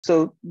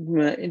So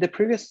in the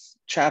previous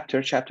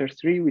chapter, chapter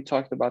 3, we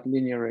talked about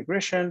linear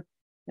regression,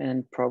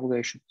 and probably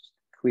I should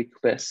quick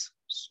this,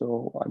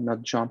 so I'm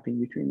not jumping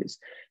between this.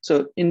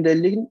 So in the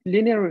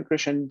linear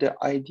regression, the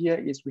idea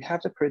is we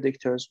have the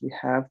predictors, we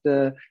have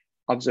the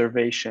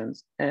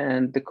observations,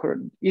 and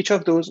each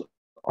of those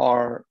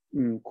are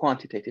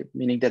quantitative,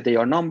 meaning that they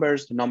are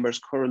numbers. The numbers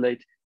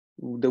correlate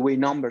the way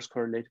numbers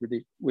correlate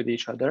with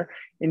each other.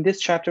 In this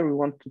chapter, we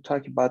want to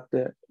talk about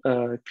the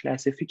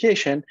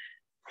classification,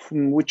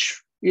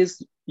 which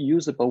is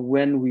usable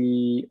when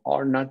we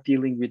are not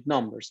dealing with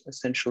numbers.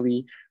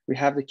 Essentially, we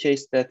have the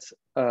case that,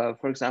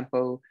 for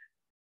example,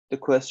 the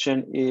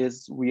question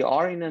is, we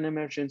are in an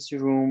emergency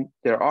room,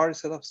 there are a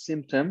set of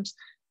symptoms,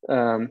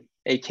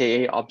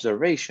 AKA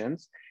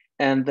observations,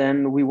 and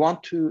then we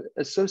want to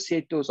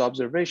associate those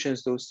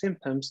observations, those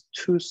symptoms,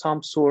 to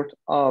some sort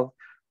of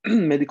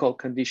medical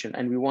condition,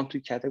 and we want to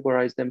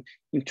categorize them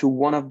into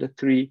one of the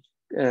three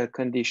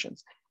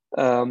conditions.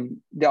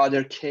 The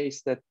other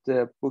case that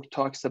the book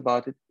talks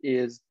about it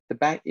is the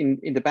bank in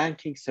the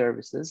banking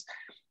services.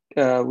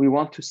 We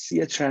want to see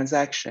a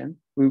transaction.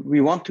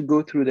 We want to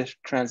go through the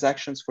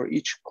transactions for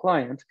each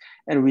client,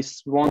 and we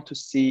want to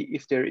see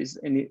if there is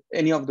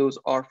any of those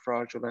are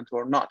fraudulent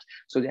or not.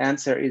 So the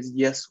answer is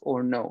yes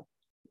or no.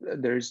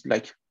 There is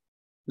like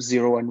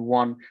 0 and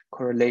 1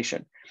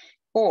 correlation.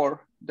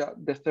 Or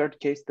the third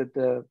case that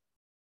the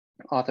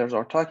authors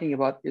are talking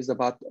about is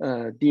about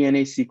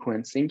DNA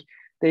sequencing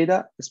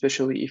data,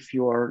 especially if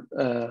you are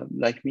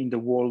like me in the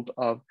world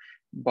of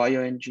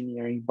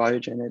bioengineering,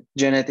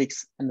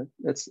 biogenetics, and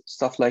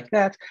stuff like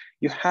that.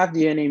 You have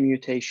DNA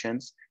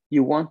mutations.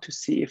 You want to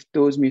see if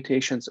those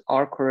mutations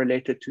are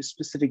correlated to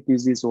specific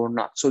disease or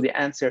not. So the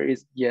answer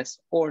is yes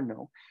or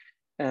no.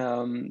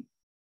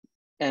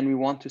 And we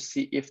want to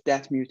see if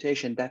that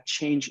mutation, that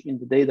change in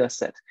the data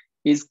set,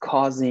 is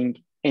causing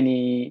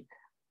any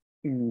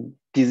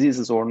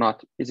diseases or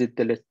not. Is it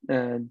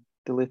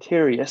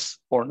deleterious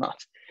or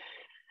not?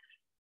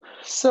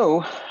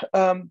 So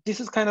this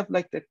is kind of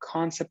like the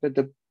concept that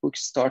the book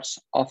starts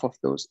off of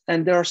those.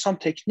 And there are some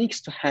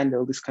techniques to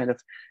handle this kind of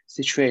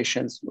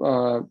situations.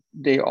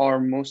 They are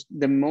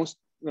the most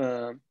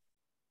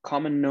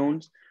common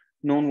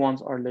known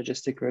ones are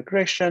logistic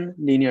regression,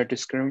 linear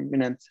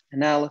discriminant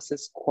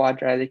analysis,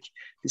 quadratic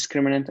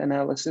discriminant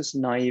analysis,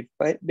 naive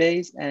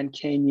Bayes, and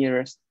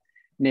k-nearest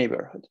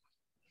neighborhood.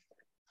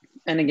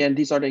 And again,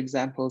 these are the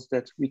examples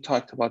that we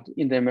talked about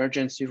in the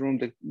emergency room.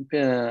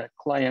 The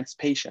clients,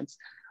 patients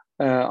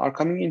are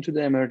coming into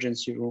the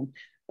emergency room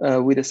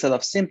with a set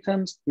of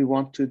symptoms. We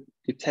want to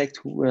detect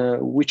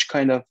which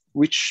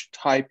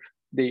type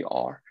they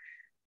are.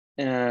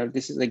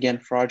 This is again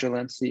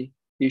fraudulency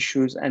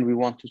issues, and we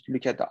want to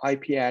look at the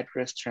IP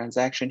address,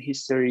 transaction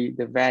history,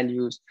 the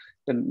values,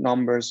 the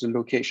numbers, the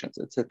locations,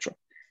 etc.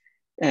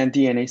 And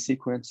DNA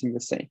sequencing the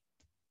same.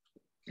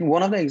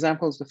 One of the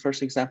examples, the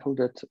first example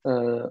that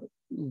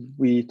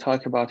we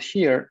talk about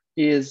here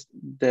is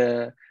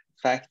the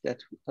fact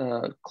that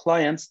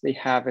clients, they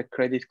have a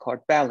credit card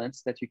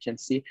balance that you can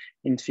see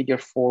in figure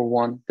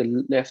 4.1,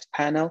 the left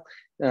panel.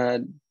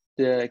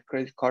 The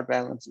credit card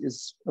balance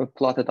is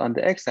plotted on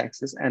the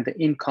x-axis, and the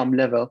income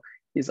level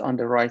is on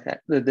the right,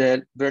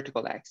 the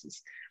vertical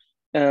axis.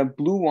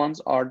 Blue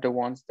ones are the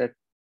ones that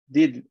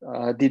did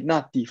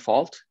not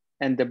default,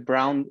 and the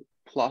brown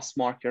plus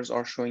markers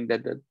are showing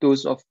that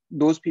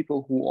those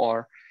people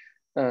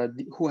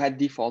who had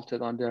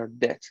defaulted on their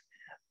debt.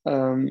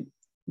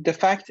 The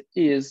fact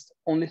is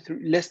only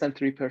less than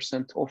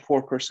 3% or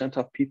 4%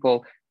 of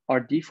people are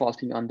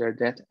defaulting on their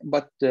debt,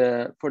 but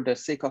for the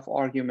sake of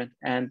argument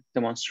and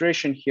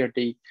demonstration here,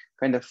 they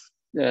kind of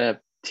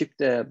tip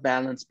the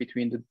balance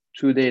between the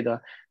two data.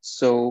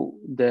 So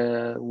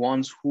the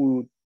ones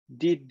who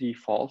did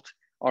default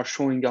are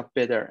showing up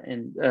better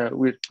and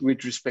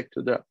with respect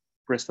to the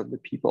rest of the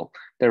people,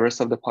 the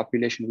rest of the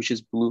population, which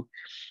is blue.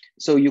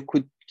 So you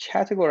could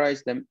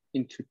categorize them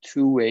into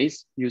two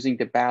ways, using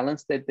the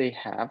balance that they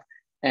have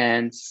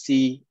and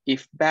see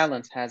if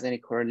balance has any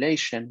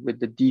correlation with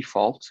the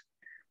default.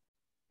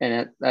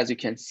 And as you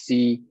can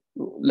see,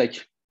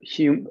 like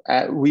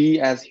we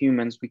as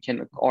humans, we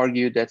can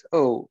argue that,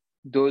 oh,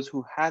 those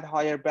who had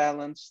higher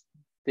balance,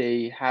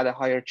 they had a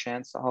higher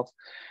chance of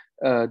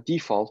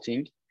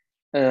defaulting.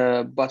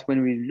 But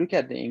when we look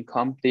at the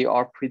income, they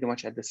are pretty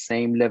much at the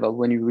same level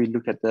when we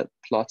look at the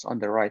plots on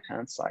the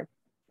right-hand side.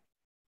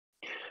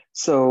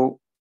 So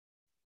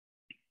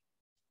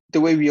the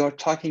way we are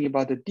talking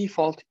about the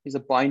default is a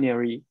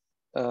binary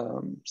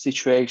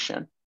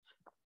situation,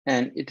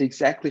 and it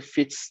exactly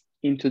fits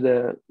into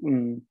the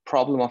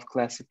problem of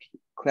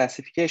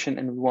classification,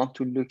 and we want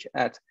to look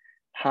at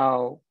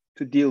how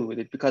to deal with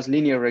it, because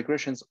linear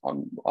regressions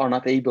are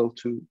not able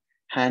to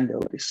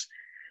handle this.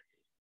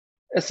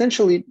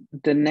 Essentially,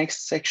 the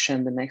next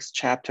section, the next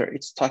chapter,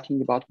 it's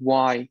talking about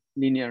why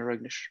linear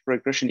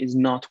regression is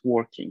not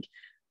working,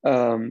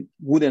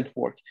 wouldn't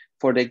work.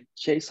 For the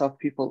case of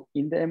people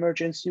in the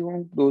emergency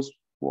room, those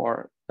who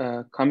are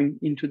coming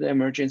into the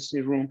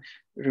emergency room,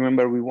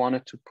 remember we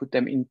wanted to put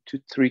them into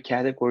three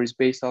categories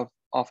based off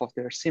of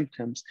their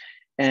symptoms.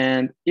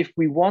 And if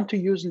we want to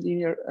use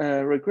linear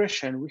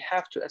regression, we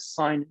have to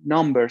assign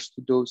numbers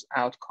to those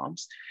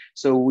outcomes.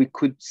 So we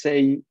could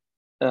say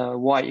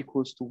y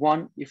equals to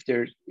 1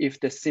 if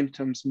the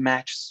symptoms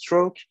match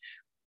stroke,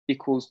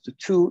 equals to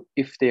 2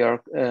 if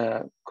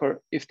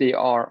they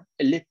are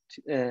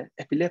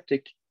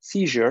epileptic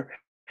seizure,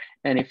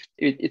 and if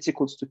it's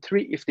equals to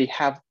 3 if they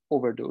have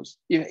overdose,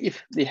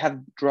 if they have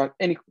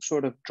any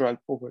sort of drug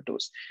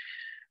overdose.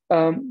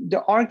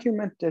 The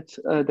argument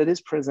that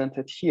is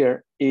presented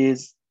here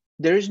is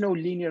there is no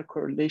linear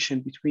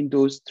correlation between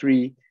those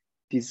three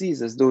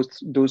diseases,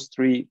 those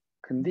three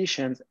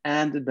conditions,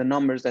 and the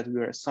numbers that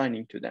we are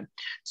assigning to them.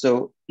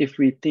 So if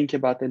we think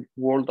about the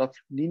world of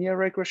linear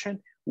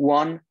regression,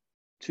 1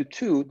 to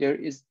 2, there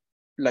is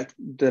like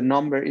the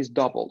number is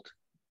doubled,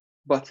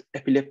 but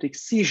epileptic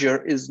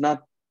seizure is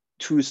not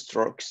 2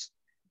 strokes.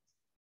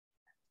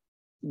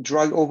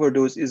 Drug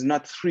overdose is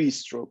not 3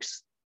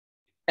 strokes.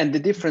 And the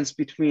difference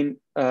between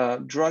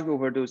drug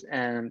overdose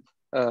and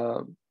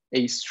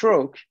a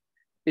stroke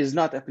is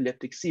not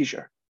epileptic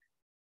seizure.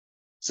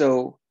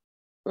 So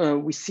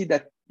we see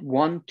that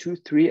 1, 2,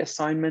 3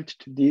 assignment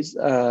to these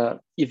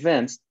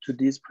events, to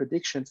these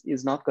predictions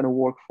is not going to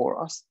work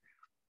for us.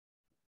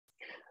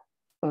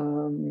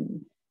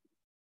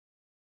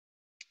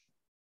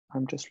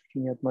 I'm just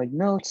looking at my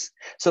notes.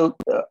 So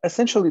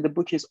essentially the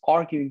book is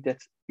arguing that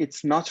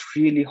it's not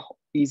really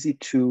easy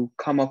to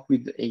come up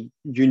with a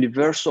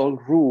universal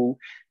rule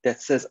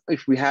that says,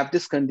 if we have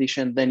this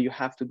condition, then you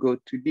have to go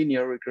to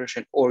linear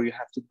regression or you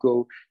have to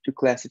go to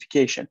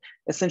classification.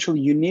 Essentially,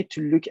 you need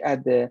to look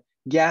at the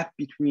gap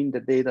between the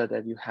data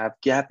that you have,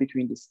 gap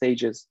between the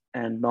stages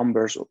and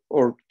numbers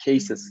or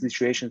cases,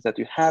 situations that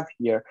you have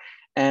here.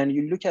 And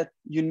you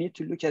need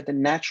to look at the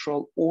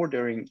natural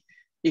ordering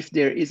if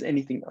there is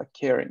anything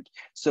occurring.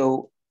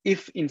 So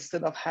if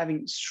instead of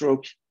having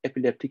stroke,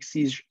 epileptic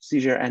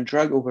seizure, and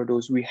drug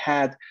overdose, we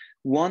had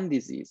one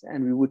disease,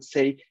 and we would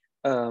say,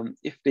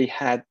 if they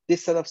had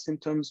this set of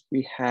symptoms,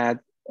 we had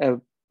a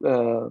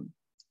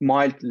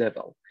mild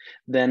level,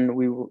 then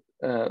we will,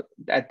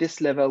 at this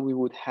level, we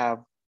would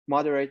have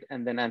moderate,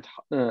 and then at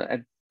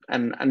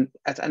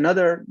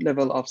another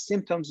level of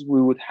symptoms,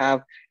 we would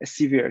have a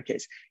severe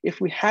case. If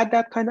we had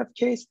that kind of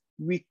case,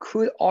 we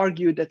could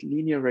argue that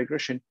linear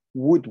regression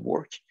would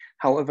work.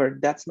 However,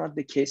 that's not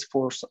the case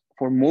for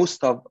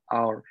most of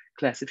our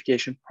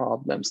classification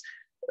problems.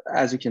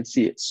 As you can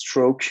see,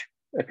 stroke,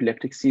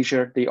 epileptic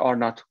seizure, they are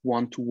not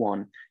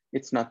one-to-one.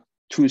 It's not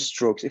 2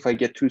 strokes. If I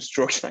get 2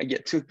 strokes, I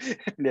get 2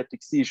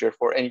 epileptic seizure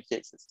for any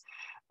cases.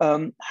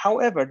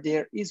 However,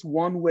 there is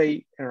one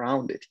way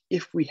around it.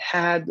 If we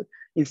had,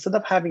 instead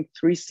of having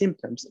 3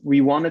 symptoms,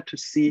 we wanted to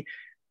see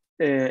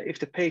if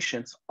the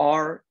patients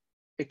are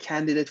a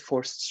candidate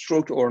for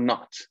stroke or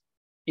not.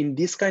 In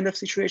this kind of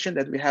situation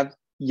that we have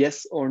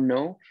yes or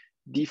no,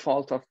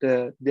 default of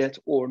the death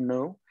or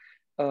no,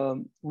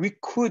 we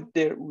could,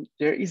 there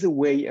is a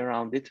way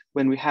around it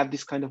when we have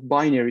this kind of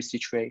binary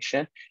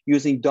situation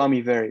using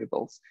dummy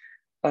variables.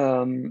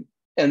 And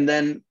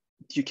then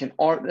you can,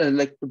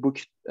 like the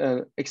book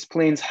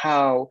explains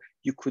how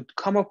you could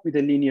come up with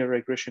a linear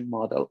regression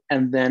model,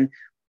 and then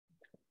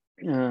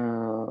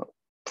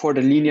for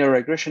the linear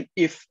regression,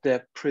 if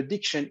the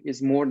prediction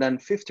is more than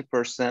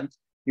 50%,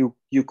 you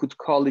could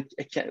call it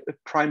a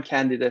prime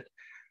candidate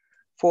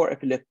for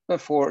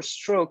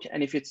stroke,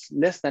 and if it's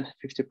less than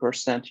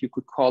 50%, you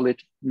could call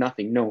it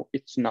nothing. No,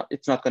 it's not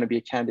going to be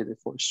a candidate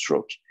for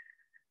stroke.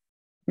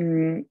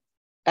 And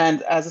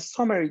as a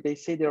summary, they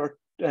say there are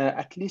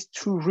at least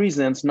 2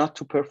 reasons not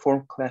to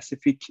perform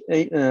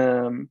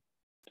classification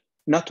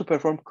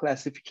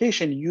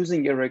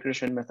using a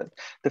regression method.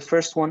 The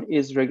first one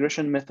is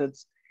regression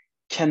methods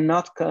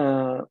cannot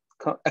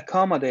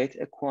accommodate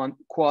a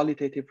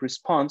qualitative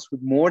response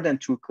with more than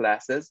 2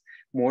 classes,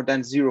 more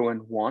than 0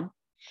 and 1.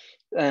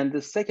 And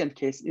the second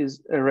case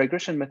is a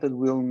regression method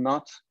will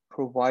not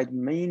provide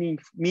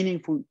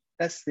meaningful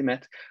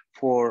estimate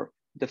for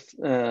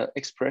the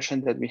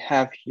expression that we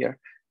have here,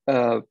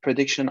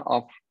 prediction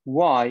of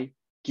y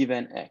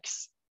given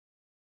x,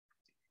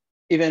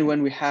 even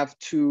when we have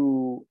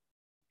two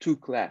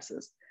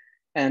classes.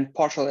 And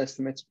partial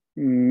estimates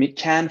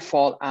can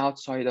fall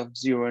outside of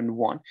 0 and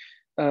 1.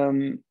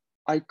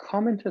 I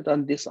commented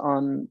on this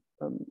on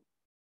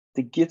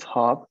the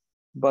GitHub,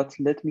 but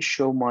let me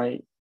show my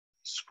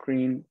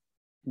screen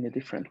in a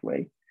different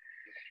way.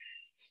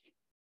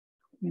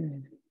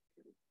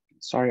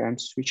 Sorry, I'm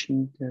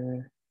switching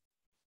the...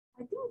 I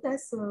think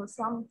that's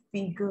some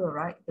figure,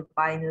 right? The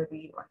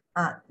binary one.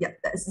 Yeah,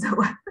 that's the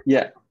one.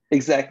 Yeah,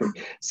 exactly.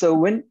 So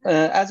when,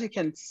 as you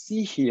can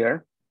see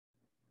here,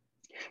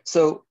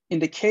 so in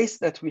the case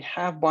that we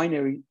have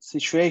binary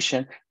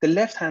situation, the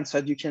left-hand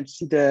side, you can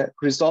see the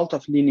result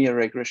of linear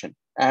regression.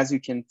 As you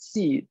can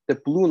see, the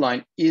blue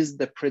line is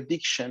the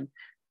prediction,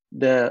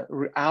 the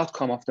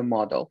outcome of the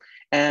model.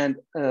 And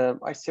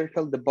I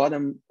circled the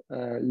bottom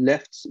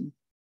left.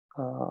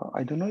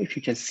 I don't know if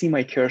you can see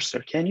my cursor,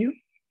 can you?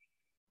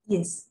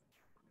 Yes.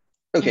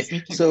 Okay,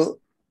 yes,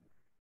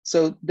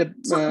 so the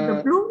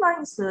blue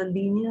line is a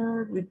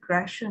linear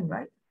regression,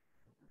 right?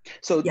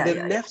 So Yeah, the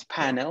yeah, left yeah.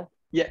 panel,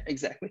 yeah,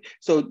 exactly.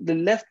 So the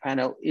left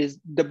panel is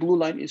the blue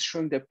line is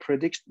showing the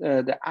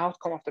the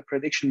outcome of the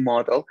prediction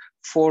model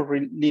for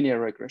linear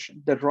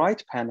regression. The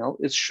right panel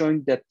is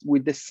showing that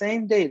with the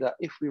same data,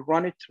 if we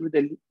run it through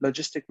the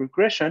logistic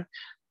regression,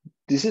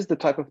 this is the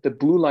type of, the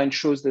blue line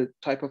shows the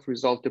type of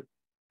result, the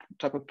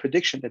type of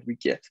prediction that we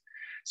get.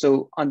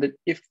 So on the,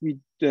 if we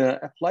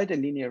apply the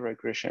linear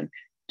regression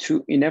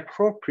to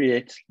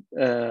inappropriate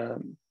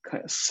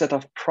set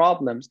of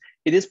problems,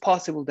 it is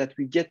possible that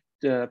we get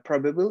the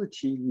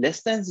probability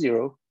less than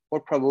 0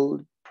 or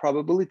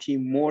probability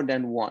more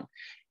than 1.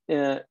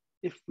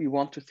 If we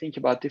want to think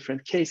about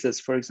different cases,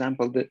 for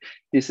example,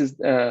 this is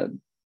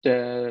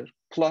the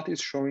plot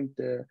is showing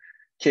the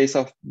case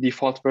of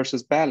default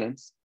versus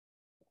balance.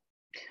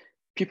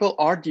 People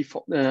are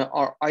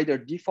either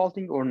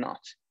defaulting or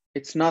not.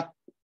 It's not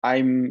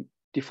I'm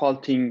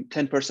defaulting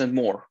 10%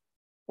 more,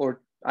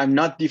 or I'm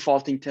not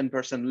defaulting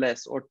 10%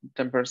 less or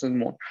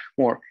 10%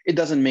 more. It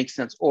doesn't make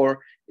sense. Or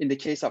in the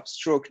case of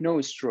stroke,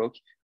 no stroke,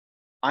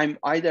 I'm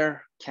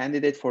either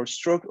candidate for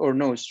stroke or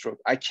no stroke.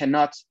 I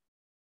cannot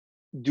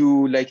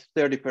do like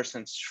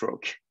 30%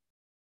 stroke.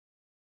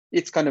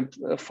 It's kind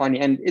of funny,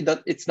 and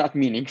it's not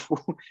meaningful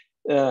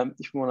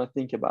if you want to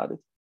think about it.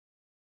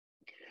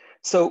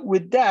 So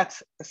with that,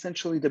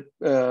 essentially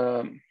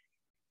the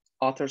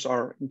authors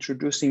are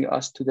introducing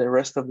us to the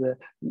rest of the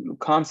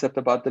concept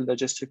about the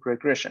logistic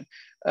regression.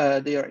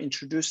 They are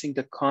introducing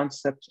the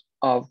concept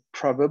of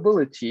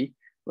probability.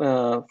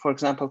 For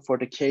example, for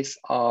the case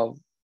of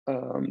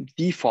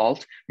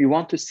default, we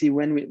want to see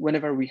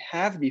whenever we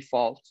have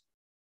default,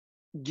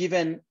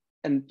 given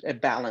a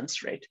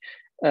balance rate.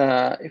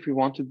 If we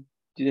want to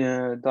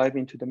dive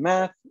into the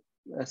math,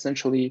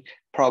 essentially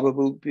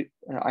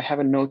I have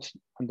a note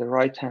on the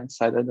right-hand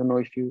side. I don't know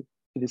if it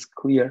is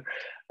clear,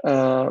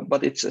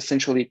 but it's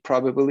essentially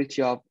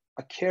probability of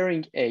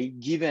occurring A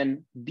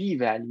given B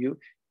value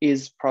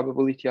is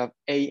probability of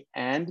A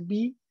and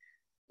B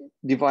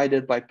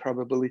divided by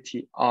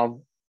probability of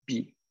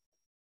B.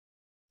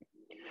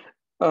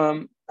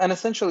 And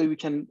essentially we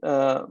can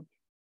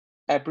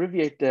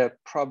abbreviate the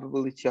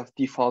probability of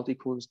default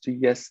equals to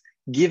yes,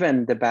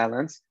 given the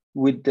balance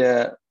with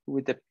the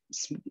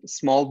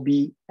small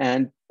b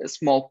and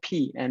small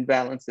p and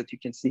balance that you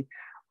can see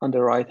on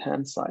the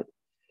right-hand side.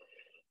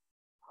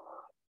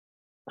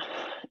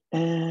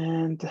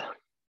 And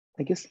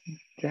I guess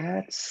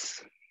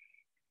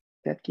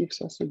that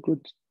gives us a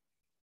good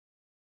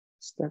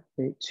step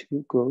way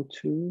to go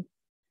to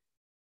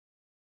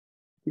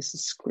this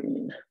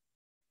screen.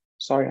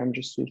 Sorry, I'm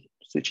just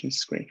switching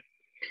screen.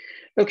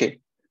 Okay,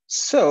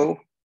 so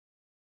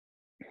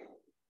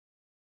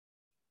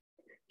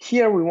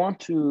here we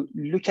want to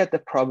look at the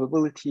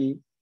probability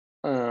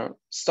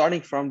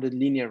starting from the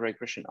linear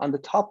regression. On the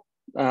top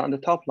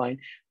line,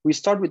 we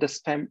start with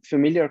a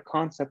familiar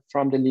concept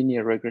from the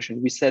linear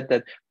regression. We said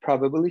that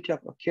probability of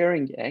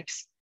occurring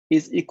X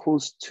is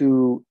equals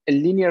to a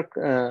linear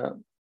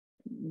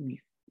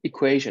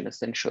equation,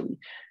 essentially,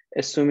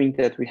 assuming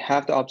that we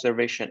have the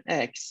observation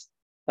X,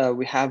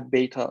 we have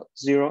beta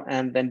 0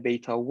 and then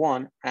beta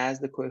 1 as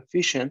the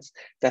coefficients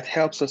that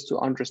helps us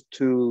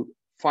to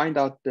find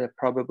out the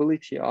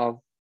probability of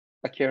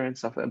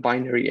occurrence of a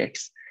binary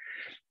X.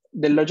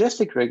 The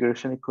logistic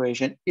regression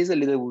equation is a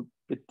little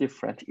bit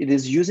different. It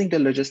is using the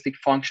logistic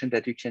function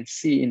that you can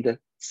see in the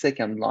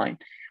second line.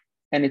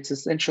 And it's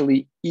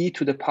essentially e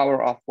to the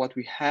power of what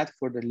we had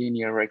for the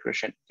linear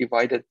regression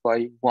divided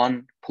by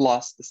 1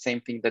 plus the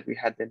same thing that we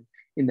had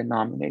in the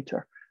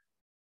denominator.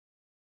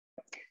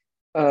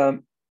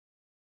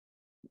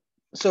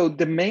 So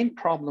the main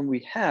problem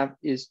we have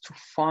is to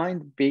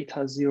find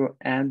beta 0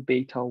 and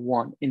beta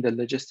 1 in the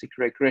logistic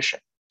regression,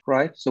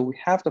 right? So we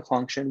have the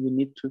function, we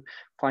need to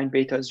find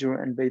beta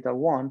 0 and beta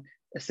 1.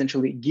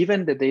 Essentially,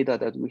 given the data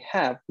that we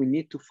have, we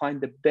need to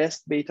find the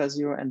best beta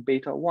 0 and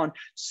beta 1.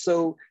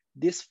 So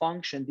this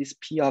function, this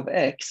p of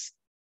x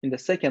in the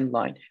second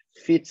line,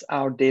 fits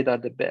our data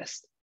the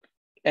best.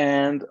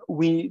 And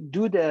we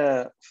do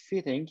the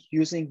fitting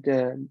using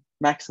the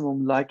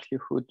maximum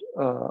likelihood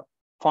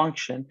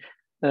function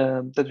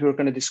that we're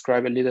going to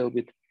describe a little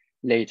bit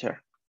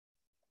later.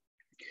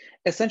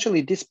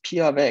 Essentially, this p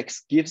of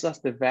x gives us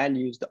the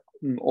values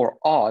or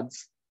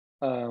odds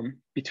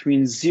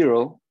between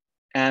 0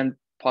 and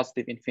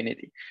positive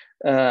infinity.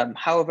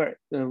 However,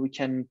 we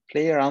can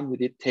play around with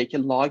it, take a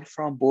log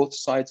from both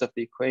sides of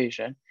the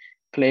equation,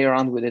 play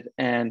around with it,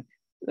 and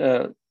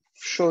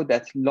show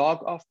that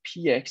log of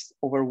px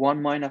over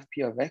 1 minus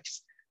p of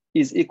x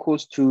is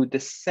equals to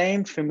the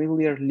same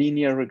familiar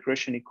linear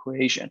regression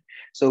equation.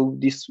 So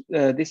this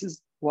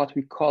is what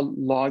we call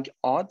log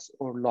odds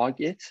or log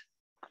it.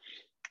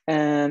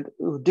 And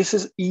this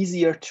is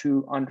easier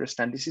to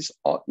understand. This is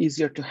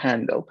easier to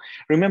handle.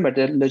 Remember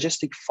the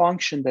logistic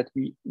function that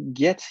we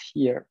get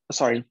here,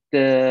 sorry,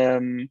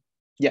 the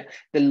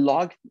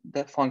log,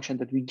 that function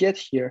that we get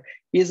here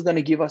is going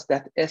to give us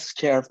that S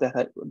curve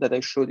that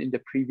I showed in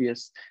the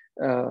previous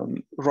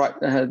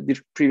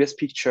the previous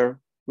picture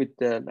with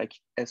the like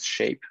S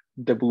shape,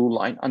 the blue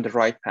line on the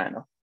right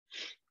panel.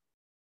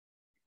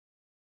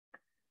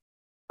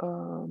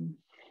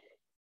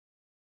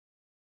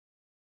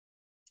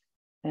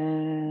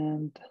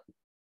 And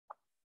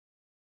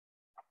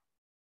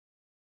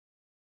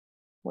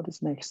what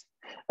is next?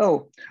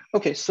 Oh,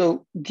 okay.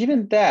 So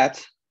given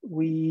that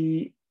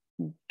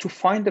to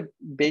find the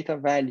beta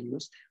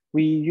values,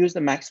 we use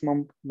the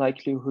maximum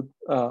likelihood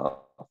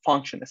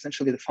function.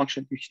 Essentially, the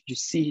function you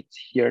see it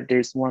here.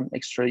 There's one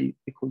extra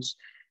equals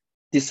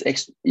this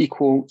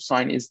equal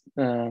sign is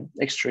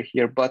extra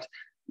here, but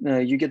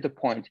you get the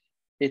point.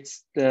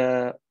 It's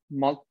the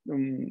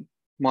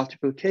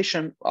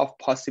multiplication of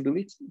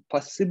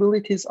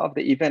possibilities of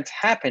the event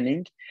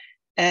happening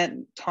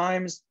and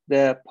times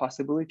the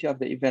possibility of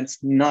the events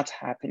not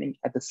happening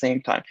at the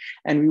same time.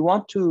 And we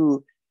want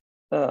to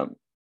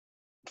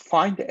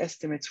find the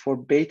estimates for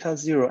beta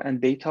 0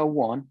 and beta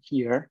 1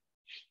 here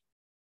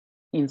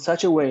in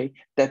such a way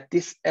that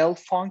this L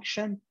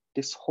function,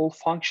 this whole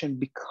function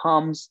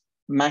becomes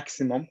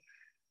maximum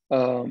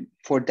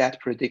for that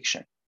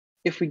prediction.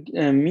 If we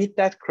meet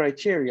that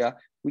criteria,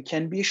 we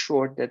can be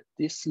sure that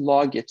this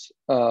logit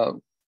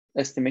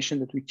estimation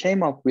that we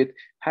came up with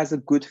has a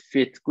good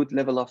fit, good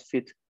level of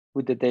fit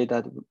with the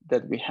data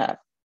that we have.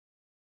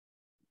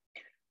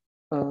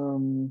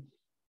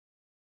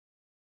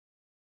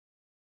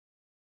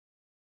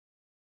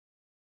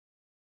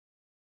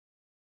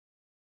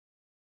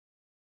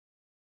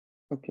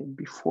 Okay,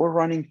 before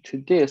running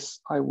to this,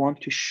 I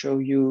want to show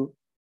you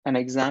an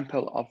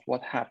example of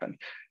what happened.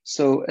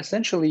 So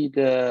essentially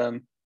the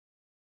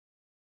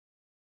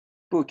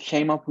book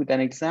came up with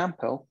an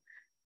example.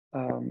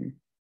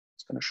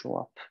 It's gonna show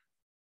up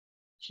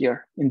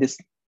here in this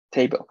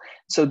table.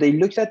 So they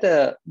looked at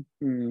the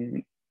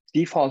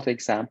default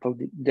example,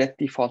 that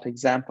default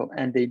example,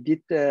 and they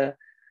did the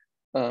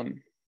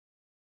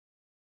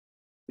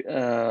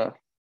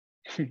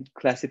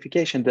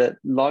classification, the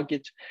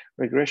logit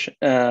regression,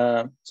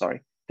 the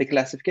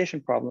classification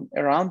problem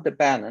around the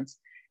balance.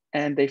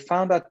 And they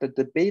found out that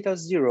the beta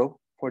 0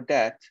 for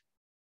that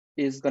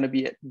is going to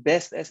be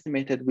best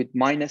estimated with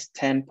minus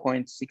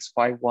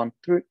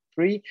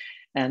 10.6513,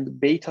 and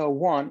beta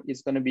 1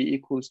 is going to be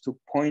equals to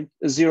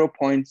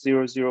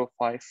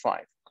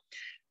 0.0055.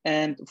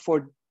 And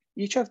for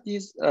each of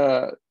these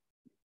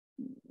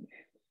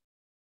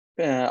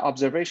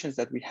observations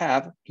that we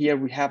have, here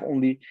we have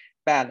only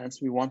balance.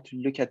 We want to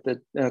look at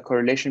the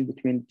correlation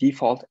between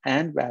default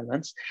and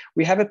balance.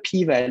 We have a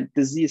p-value,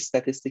 disease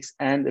statistics,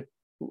 and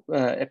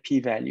a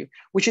p-value,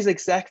 which is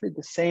exactly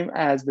the same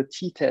as the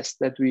t-test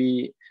that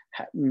we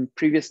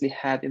previously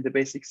had in the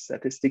basic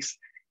statistics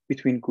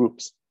between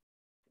groups.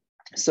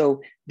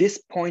 So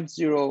this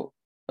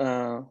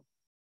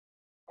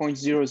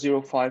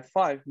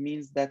 0.0055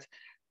 means that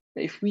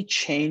if we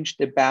change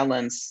the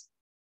balance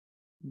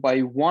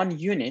by 1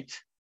 unit,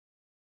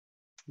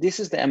 this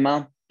is the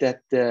amount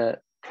that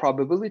the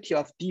probability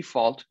of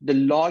default, the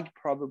log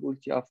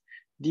probability of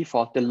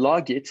default, the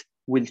logit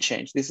will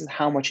change. This is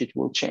how much it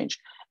will change.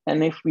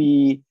 And if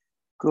we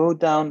go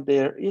down,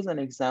 there is an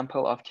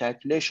example of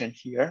calculation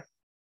here.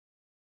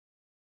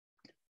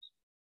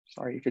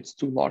 Sorry if it's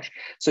too large.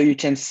 So you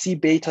can see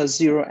beta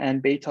 0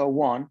 and beta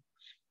 1.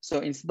 So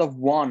instead of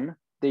 1,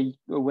 they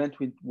went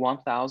with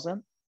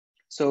 1,000.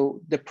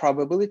 So the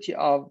probability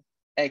of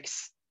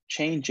X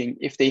changing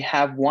if they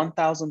have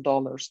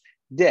 $1,000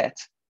 debt,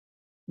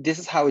 this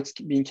is how it's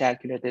being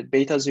calculated.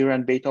 Beta 0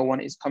 and beta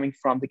 1 is coming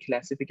from the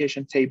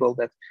classification table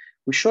that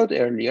we showed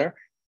earlier.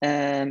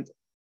 And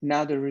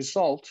now the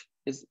result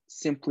is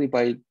simply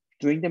by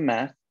doing the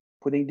math,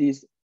 putting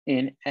these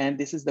in, and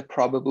this is the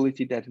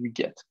probability that we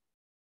get.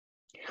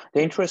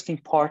 The interesting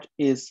part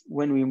is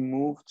when we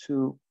move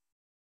to,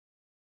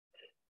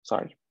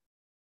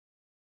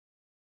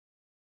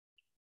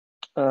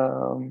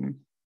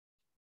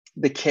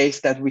 the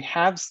case that we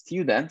have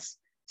students,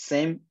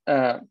 same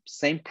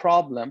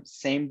problem,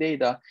 same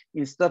data,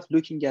 instead of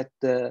looking at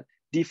the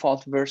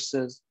default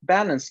versus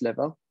balance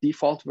level,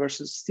 default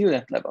versus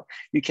student level,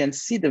 you can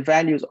see the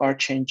values are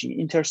changing.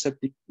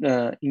 Intercept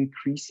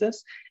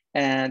increases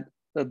and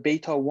the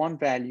beta 1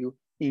 value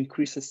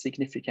increases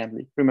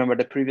significantly. Remember,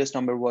 the previous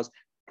number was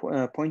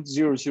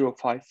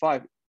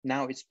 0.0055.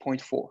 Now it's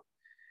 0.4,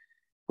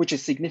 which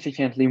is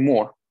significantly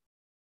more.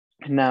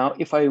 Now,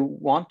 if I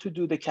want to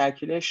do the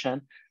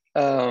calculation,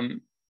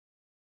 going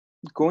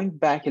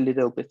back a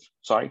little bit,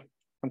 sorry,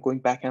 I'm going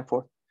back and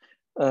forth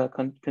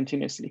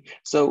continuously.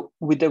 So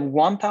with the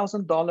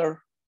 $1,000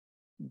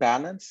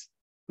 balance,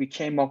 we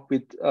came up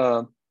with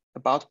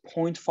about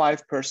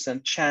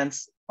 0.5%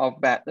 chance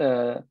of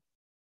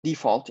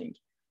defaulting.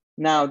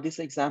 Now, this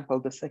example,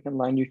 the second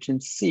line, you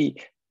can see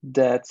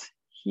that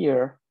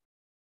here,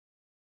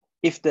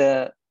 if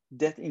the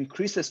debt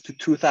increases to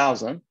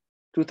 $2,000,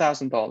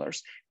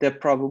 the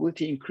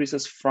probability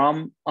increases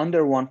from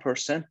under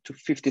 1% to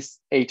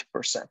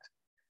 58%.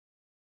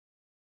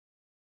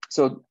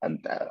 So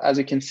as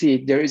you can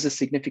see, there is a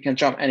significant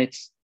jump, and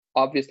it's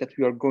obvious that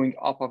we are going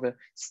up of a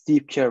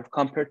steep curve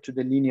compared to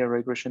the linear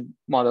regression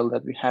model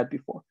that we had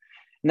before.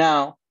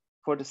 Now,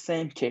 for the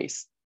same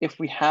case, if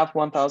we have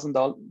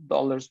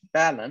 $1,000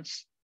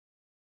 balance,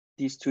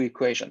 these two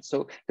equations. So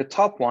the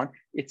top one,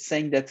 it's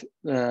saying that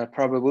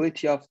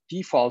probability of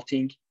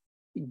defaulting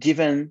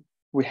given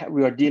we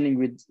are dealing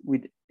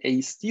with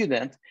a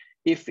student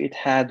if it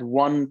had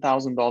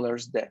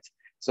 $1,000 debt.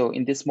 So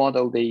in this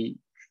model, they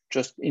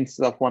just,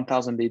 instead of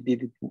 1,000, they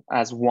did it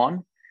as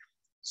 1.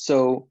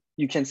 So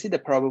you can see the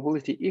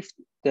probability if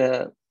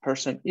the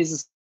person is a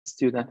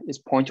student is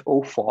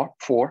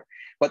 0.04,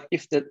 but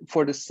if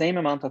for the same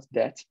amount of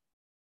debt,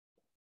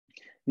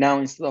 now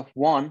instead of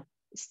 1,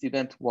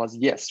 student was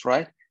yes,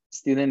 right?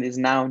 Student is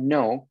now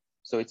no,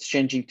 so it's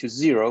changing to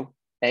 0,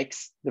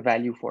 x, the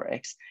value for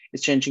x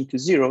is changing to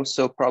 0,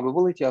 so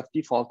probability of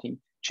defaulting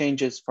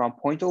changes from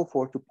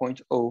 0.04 to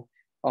 0.0,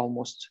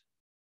 almost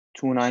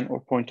 0.29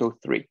 or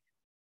 0.03.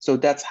 So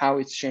that's how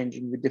it's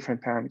changing with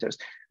different parameters.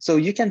 So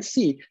you can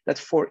see that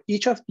for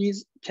each of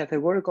these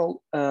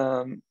categorical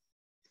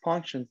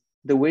functions,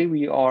 the way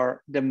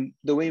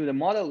the way the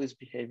model is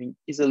behaving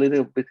is a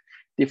little bit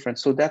different.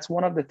 So that's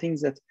one of the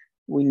things that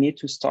we need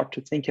to start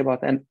to think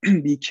about and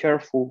be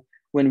careful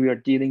when we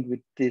are dealing with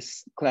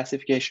this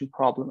classification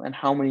problem and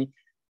how many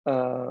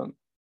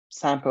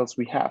samples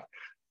we have.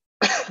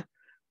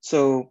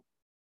 So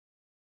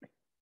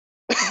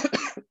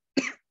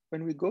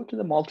when we go to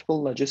the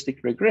multiple logistic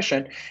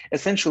regression,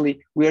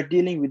 essentially we are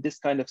dealing with this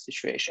kind of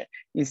situation.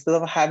 Instead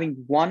of having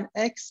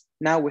 1x,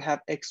 now we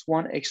have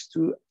x1,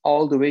 x2,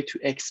 all the way to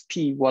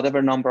xp,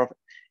 whatever number of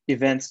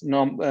events,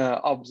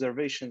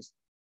 observations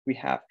we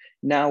have.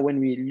 Now,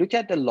 when we look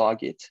at the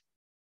logit,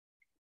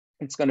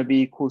 it's going to be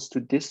equals to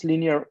this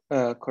linear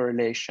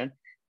correlation,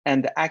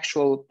 and the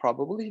actual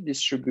probability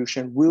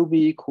distribution will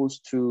be equals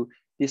to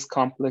this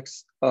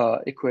complex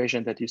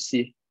equation that you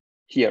see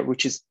here,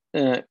 which is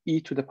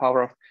e to the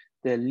power of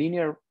the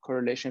linear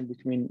correlation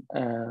between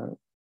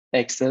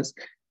x's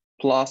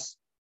plus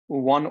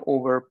 1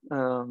 over,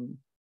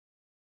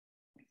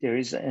 there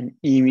is an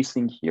e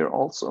missing here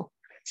also.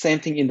 Same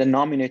thing in the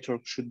nominator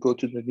should go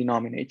to the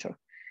denominator.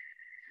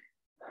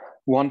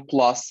 1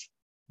 plus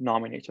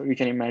nominator. You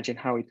can imagine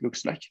how it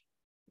looks like.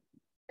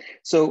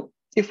 So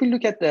if we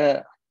look at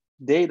the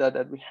data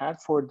that we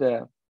had for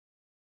the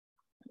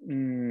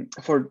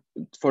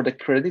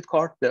credit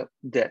card, the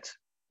debt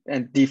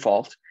and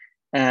default,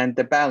 and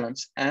the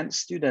balance and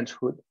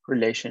studenthood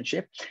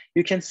relationship,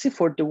 you can see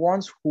for the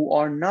ones who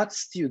are not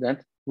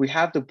student, we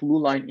have the blue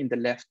line in the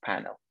left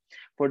panel.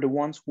 For the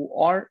ones who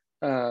are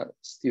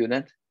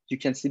student, you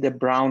can see the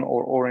brown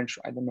or orange,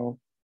 I don't know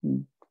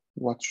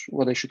what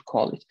I should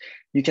call it.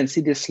 You can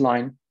see this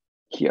line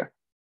here.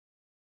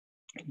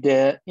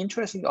 The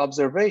interesting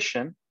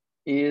observation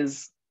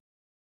is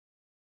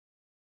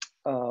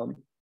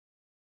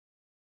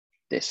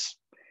this.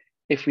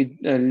 If we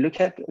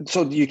look at,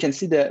 so you can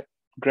see the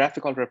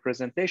graphical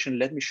representation.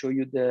 Let me show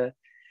you the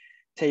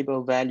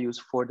table values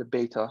for the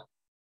beta.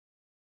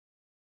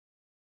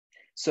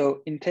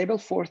 So in table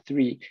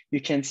 4.3,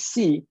 you can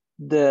see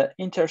the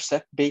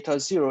intercept beta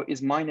 0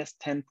 is minus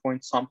 10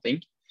 point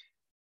something.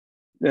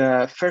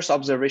 First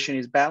observation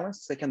is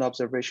balance. Second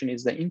observation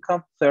is the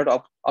income. Third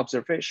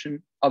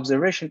observation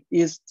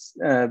is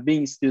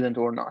being student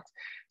or not.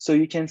 So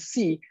you can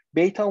see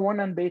beta 1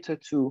 and beta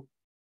 2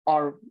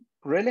 are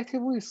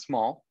relatively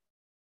small.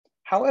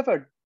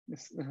 However,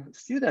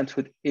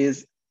 studenthood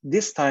is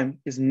this time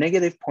is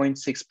negative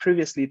 0.6.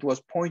 Previously, it was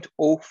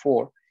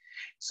 0.04.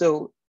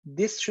 So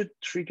this should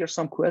trigger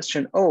some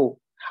question. Oh,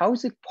 how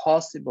is it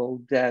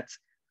possible that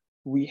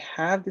we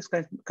have this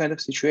kind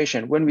of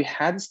situation? When we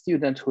had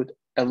studenthood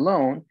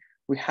alone,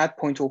 we had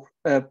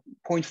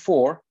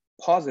 0.4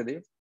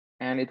 positive,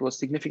 and it was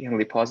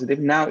significantly positive.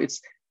 Now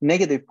it's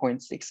negative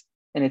 0.6,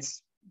 and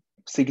it's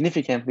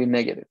significantly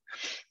negative.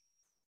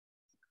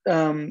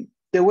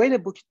 The way the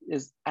book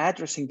is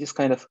addressing this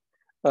kind of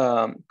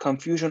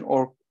confusion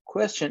or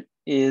question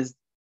is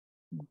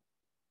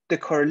the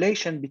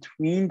correlation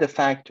between the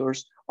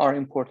factors are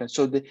important.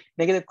 So the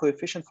negative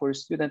coefficient for a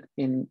student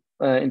in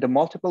the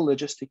multiple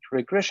logistic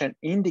regression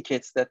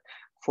indicates that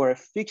for a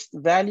fixed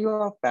value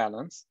of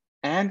balance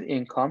and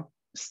income,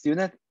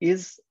 student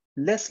is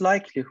less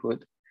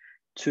likelihood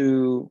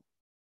to,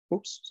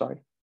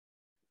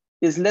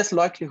 is less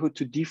likelihood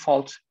to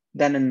default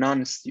than a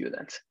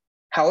non-student.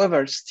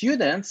 However,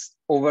 students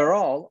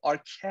overall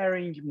are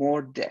carrying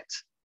more debt.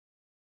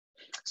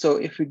 So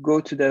if we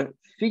go to the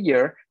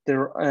figure, the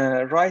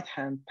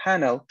right-hand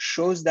panel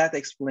shows that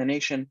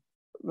explanation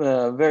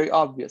very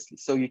obviously.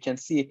 So you can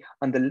see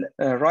on the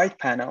right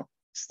panel,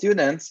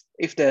 students,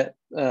 if the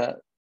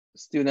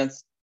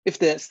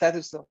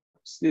status of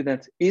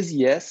student is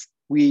yes,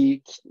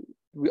 we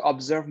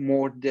observe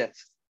more debt.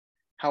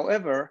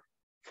 However,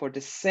 for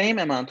the same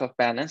amount of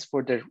balance,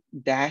 for the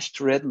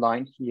dashed red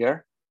line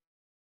here,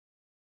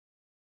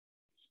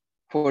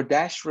 for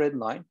dashed red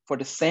line, for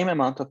the same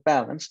amount of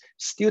balance,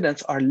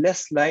 students are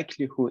less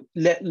likely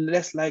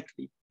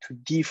to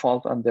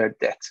default on their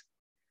debt.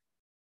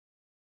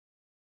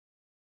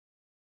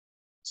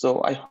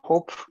 So I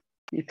hope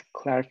it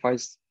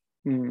clarifies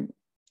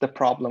the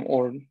problem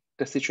or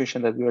the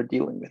situation that we are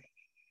dealing with.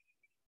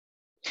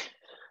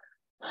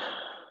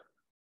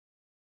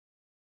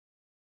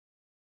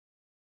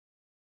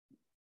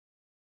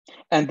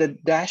 And the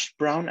dashed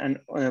brown and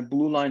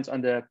blue lines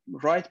on the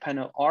right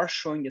panel are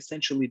showing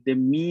essentially the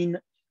mean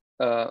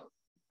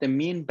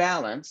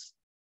balance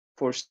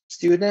for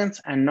students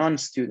and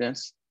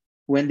non-students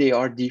when they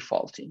are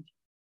defaulting.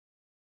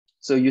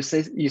 So you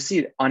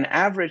see on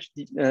average,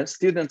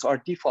 students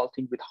are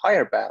defaulting with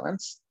higher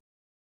balance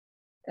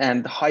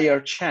and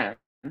higher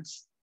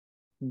chance,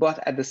 but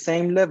at the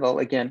same level,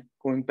 again,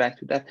 going back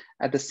to that,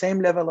 at the same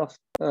level of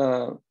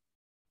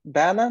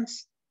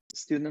balance,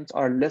 students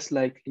are less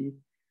likely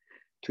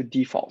to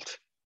default.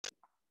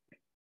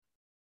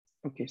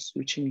 Okay,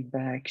 switching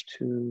back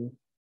to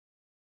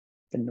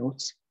the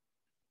notes.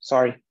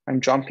 Sorry,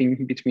 I'm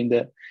jumping between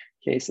the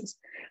cases.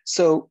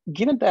 So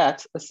given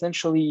that,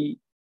 essentially,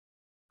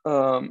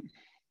 there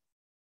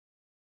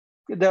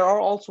are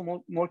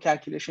also more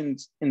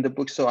calculations in the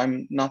book, so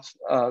I'm not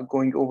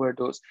going over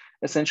those.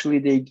 Essentially,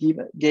 they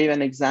gave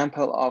an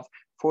example of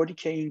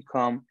 40K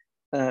income,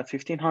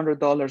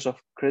 $1,500 of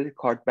credit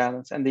card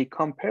balance, and they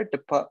compared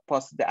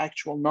the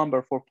actual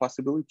number for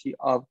possibility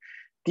of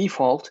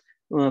default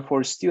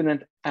for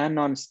student and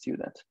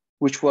non-student,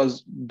 which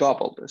was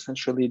doubled.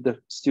 Essentially, the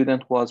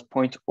student was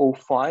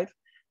 0.05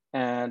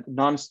 and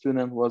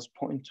non-student was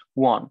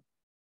 0.1.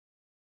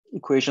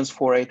 Equations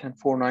 4.8 and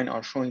 4.9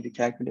 are showing the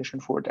calculation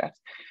for that.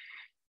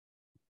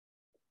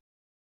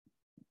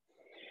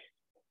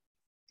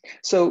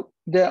 So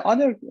the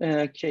other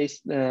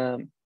case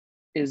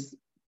is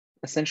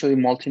essentially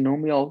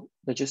multinomial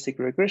logistic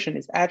regression,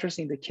 is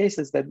addressing the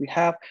cases that we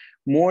have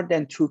more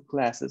than 2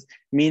 classes,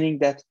 meaning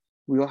that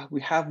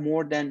we have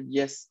more than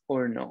yes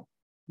or no.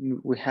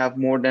 We have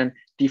more than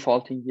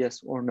defaulting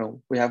yes or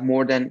no. We have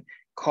more than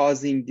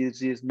causing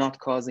disease, not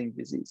causing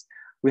disease.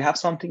 We have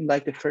something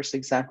like the first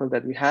example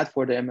that we had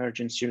for the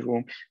emergency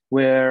room,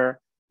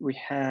 where we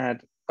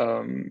had,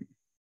 what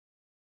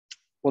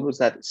was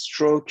that?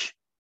 Stroke,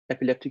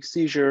 epileptic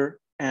seizure,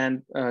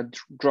 and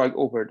drug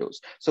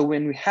overdose. So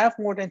when we have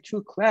more than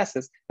 2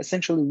 classes,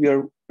 essentially we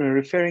are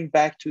referring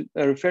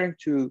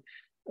to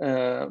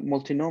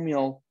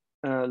multinomial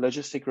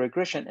logistic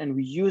regression, and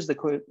we use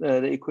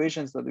the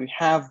equations that we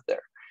have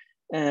there.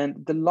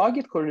 And the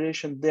logit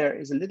correlation there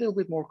is a little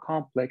bit more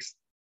complex,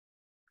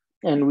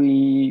 and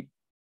we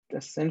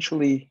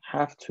essentially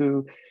have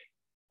to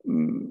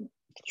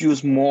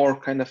use more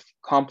kind of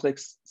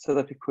complex set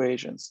of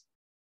equations.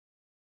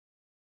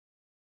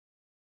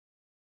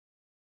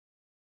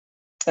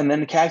 And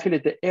then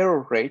calculate the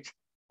error rate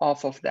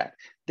off of that.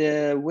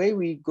 The way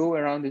we go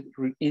around it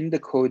in the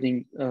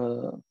coding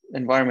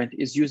environment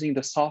is using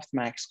the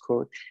softmax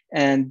code,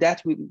 and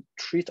that will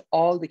treat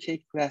all the K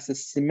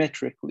classes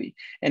symmetrically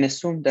and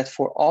assume that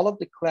for all of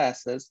the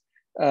classes,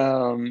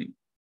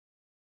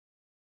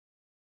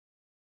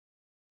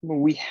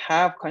 we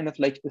have kind of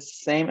like the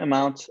same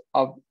amount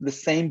of the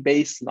same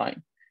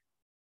baseline.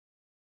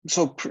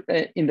 So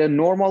in the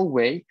normal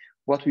way,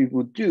 what we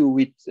would do,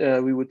 we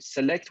would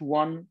select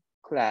one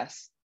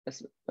class,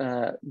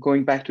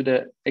 going back to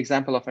the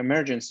example of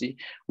emergency,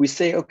 we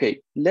say, okay,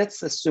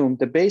 let's assume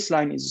the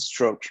baseline is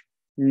stroke.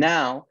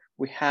 Now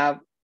we have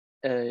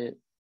a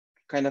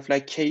kind of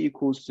like K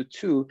equals to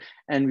 2,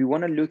 and we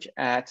want to look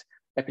at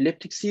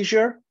epileptic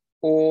seizure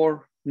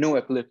or no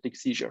epileptic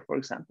seizure, for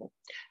example.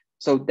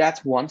 So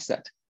that's one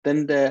set.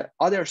 Then the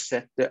other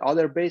set, the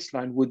other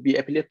baseline would be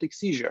epileptic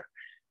seizure.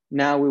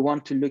 Now we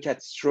want to look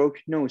at stroke,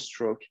 no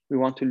stroke. We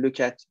want to look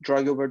at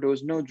drug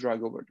overdose, no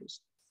drug overdose.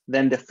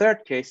 Then the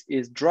third case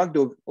is drug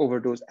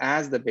overdose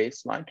as the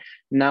baseline.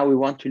 Now we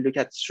want to look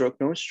at stroke,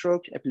 no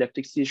stroke,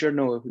 epileptic seizure,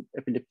 no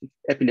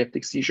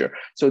epileptic seizure.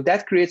 So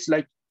that creates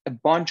like a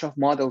bunch of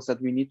models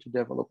that we need to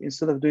develop.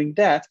 Instead of doing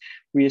that,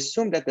 we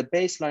assume that the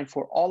baseline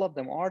for all of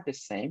them are the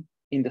same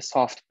in the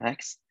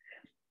softmax.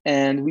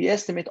 And we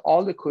estimate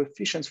all the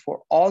coefficients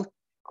for all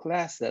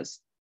classes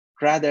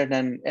rather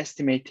than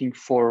estimating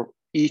for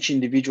each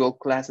individual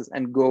classes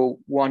and go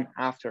one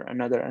after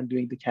another and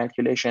doing the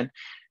calculation.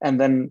 And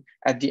then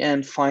at the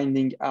end,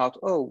 finding out,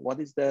 oh, what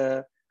is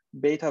the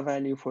beta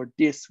value for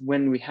this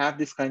when we have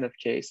this kind of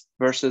case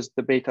versus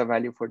the beta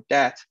value for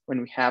that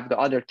when we have the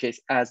other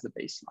case as the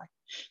baseline.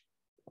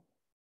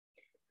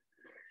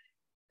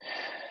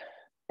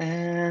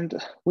 And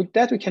with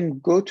that, we can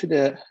go to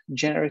the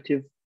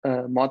generative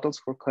models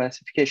for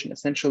classification.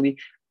 Essentially,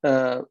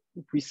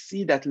 we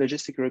see that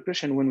logistic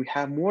regression, when we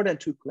have more than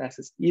 2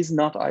 classes, is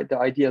not the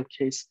ideal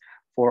case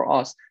for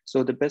us.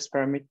 So the best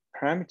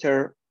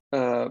parameter,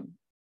 the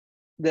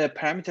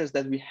parameters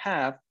that we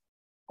have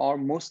are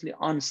mostly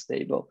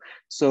unstable.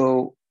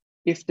 So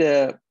if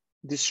the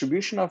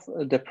distribution of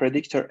the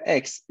predictor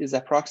X is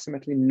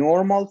approximately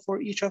normal for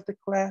each of the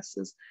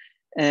classes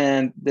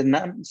and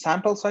the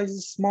sample size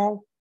is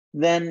small,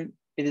 then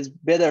it is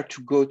better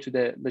to go to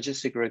the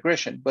logistic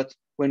regression. But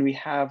when we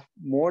have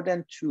more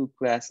than 2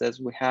 classes,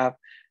 we have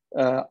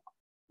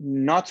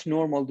not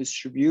normal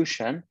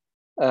distribution.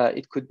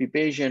 It could be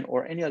Bayesian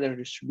or any other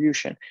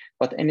distribution,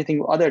 but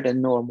anything other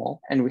than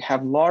normal, and we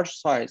have large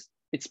size,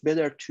 it's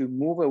better to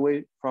move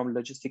away from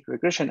logistic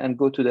regression and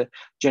go to the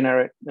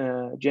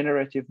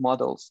generative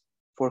models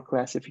for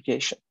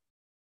classification.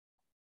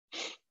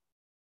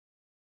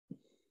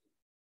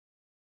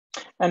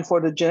 And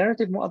for the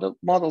generative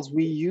models,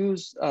 we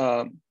use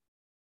a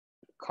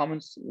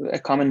common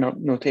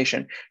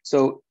notation.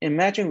 So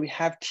imagine we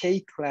have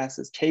K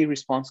classes, K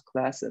response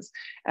classes,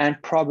 and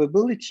prior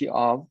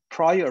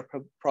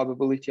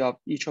probability of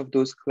each of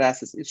those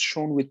classes is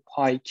shown with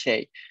pi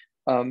K.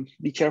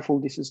 Be careful,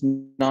 this is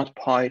not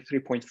pi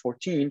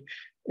 3.14,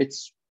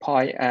 it's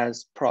pi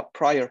as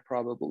prior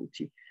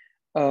probability.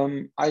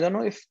 I don't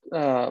know if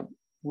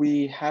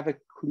we have a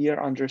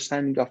clear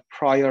understanding of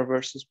prior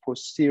versus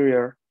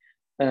posterior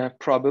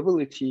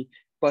probability,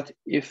 but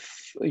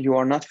if you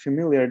are not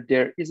familiar,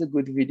 there is a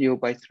good video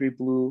by 3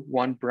 Blue,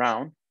 1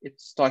 Brown.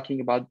 It's talking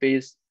about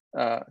Bayes'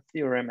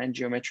 theorem and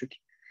geometric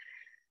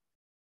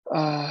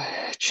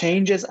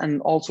changes.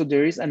 And also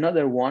there is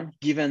another one,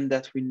 given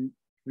that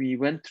we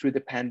went through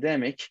the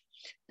pandemic,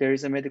 there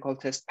is a medical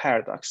test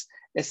paradox.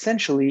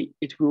 Essentially,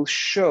 it will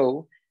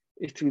show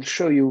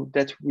you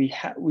that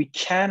we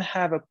can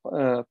have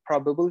a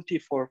probability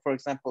for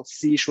example,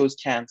 C shows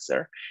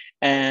cancer,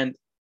 and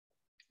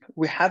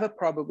we have a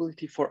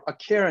probability for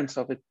occurrence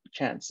of a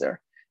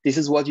cancer. This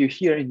is what you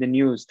hear in the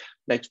news.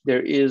 Like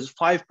there is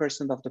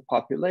 5% of the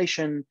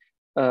population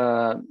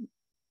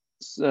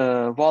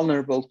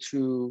vulnerable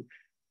to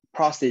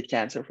prostate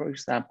cancer, for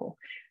example.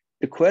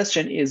 The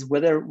question is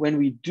whether when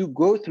we do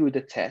go through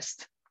the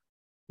test,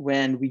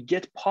 when we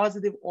get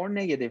positive or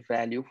negative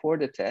value for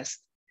the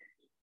test,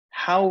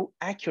 how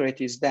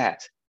accurate is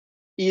that?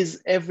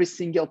 Is every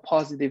single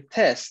positive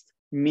test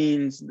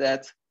means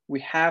that we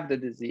have the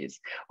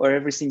disease, or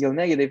every single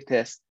negative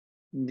test,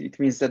 it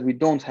means that we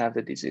don't have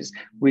the disease?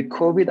 With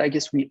COVID, I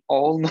guess we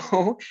all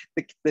know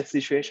the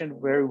situation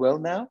very well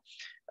now.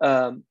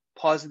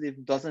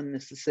 Positive doesn't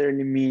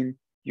necessarily mean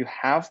you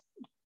have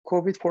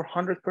COVID for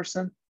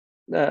 100%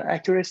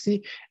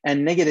 accuracy,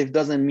 and negative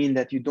doesn't mean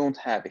that you don't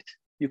have it.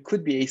 You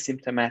could be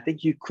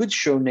asymptomatic, you could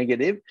show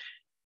negative,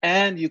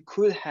 and you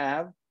could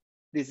have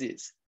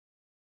disease.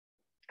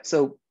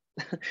 So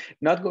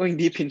not going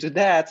deep into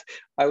that,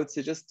 I would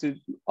suggest to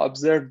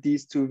observe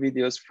these 2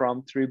 videos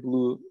from 3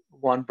 Blue,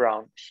 1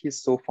 Brown.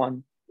 He's so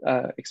fun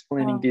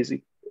explaining this.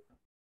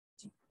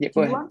 Yeah,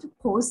 do you want to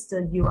post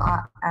the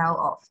URL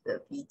of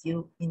the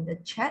video in the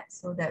chat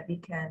so that we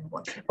can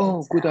watch it?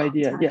 Oh, good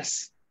idea.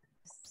 Yes.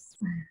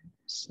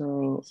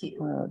 So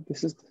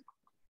this is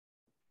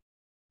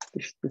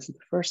the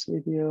first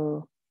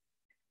video,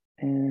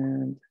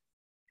 and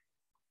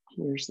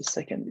here's the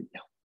second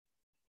video.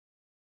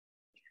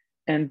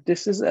 And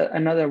this is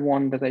another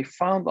one that I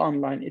found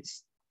online.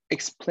 It's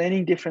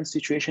explaining different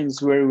situations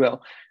very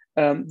well.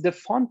 The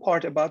fun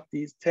part about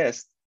these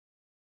tests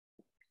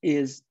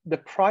is the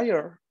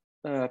prior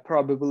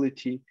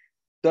probability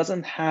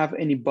doesn't have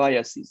any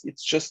biases.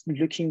 It's just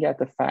looking at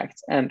the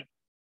facts. And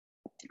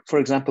for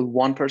example,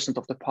 1%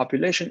 of the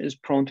population is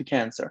prone to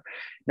cancer.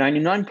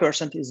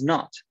 99% is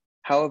not.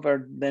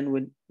 However, then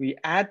when we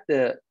add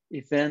the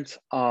event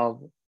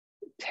of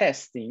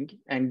testing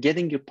and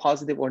getting a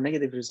positive or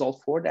negative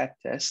result for that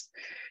test,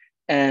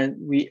 and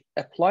we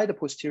apply the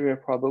posterior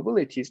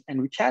probabilities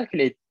and we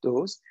calculate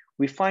those,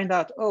 we find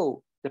out,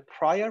 oh, the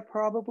prior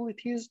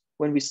probabilities,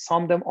 when we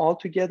sum them all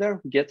together,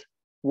 we get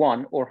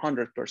 1 or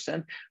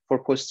 100%. For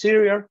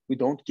posterior, we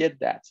don't get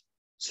that.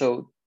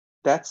 So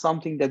that's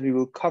something that we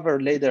will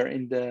cover later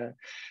in the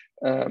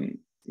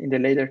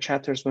later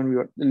chapters, when we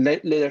are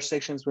later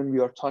sections, when we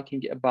are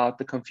talking about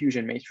the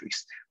confusion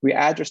matrix. We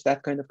address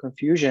that kind of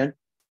confusion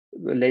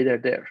later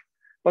there.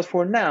 But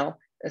for now,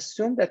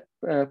 assume that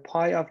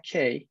pi of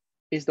k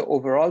is the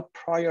overall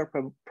prior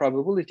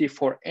probability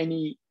for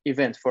any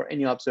event, for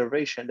any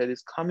observation that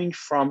is coming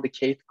from the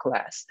kth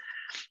class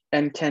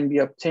and can be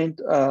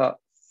obtained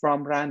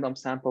from random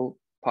sample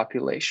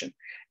population.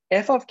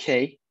 F of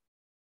k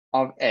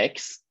of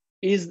x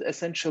is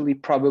essentially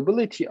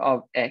probability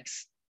of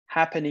x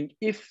happening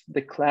if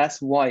the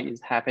class y is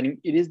happening.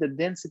 It is the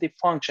density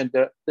function,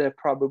 the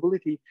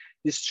probability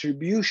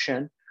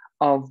distribution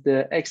of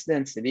the x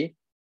density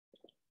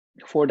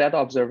for that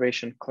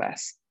observation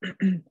class.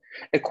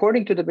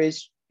 According to the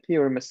Bayes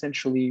theorem,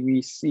 essentially,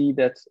 we see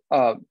that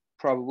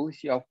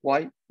probability of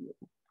y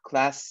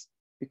class,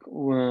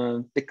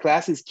 the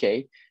class is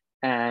k,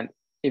 and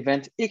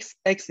event x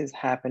is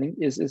happening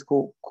is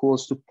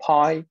equals to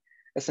pi,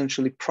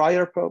 essentially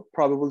prior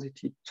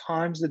probability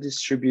times the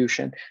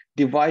distribution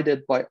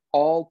divided by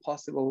all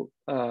possible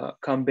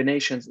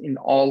combinations in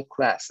all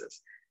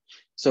classes.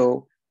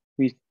 So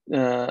we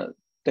the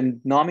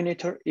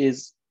denominator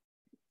is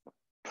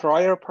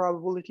prior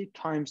probability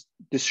times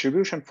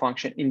distribution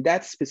function in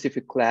that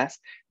specific class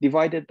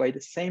divided by the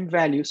same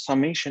value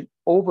summation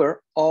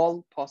over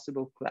all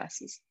possible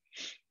classes.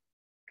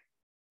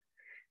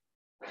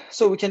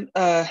 So we can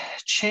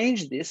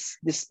change this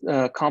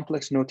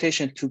complex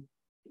notation to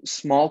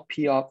small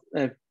p of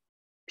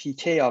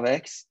pk of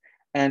x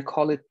and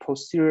call it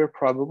posterior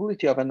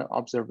probability of an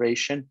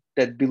observation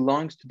that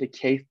belongs to the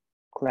kth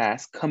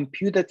class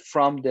computed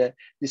from the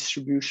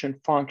distribution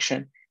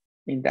function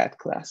in that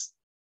class.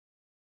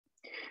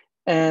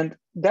 And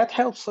that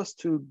helps us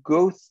to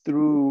go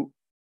through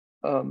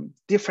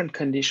different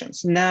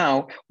conditions.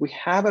 Now we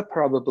have a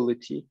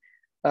probability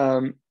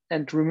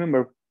And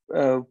remember,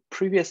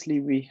 previously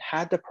we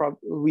had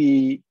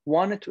we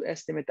wanted to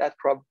estimate that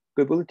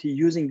probability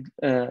using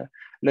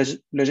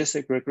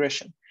logistic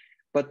regression,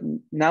 but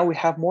now we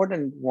have more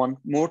than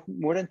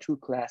two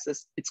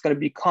classes. It's going to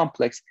be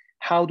complex.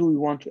 How do we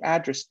want to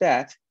address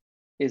that?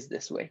 Is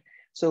this way.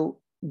 So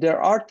there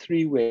are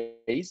three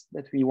ways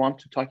that we want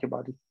to talk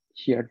about it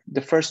here. The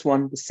first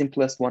one, the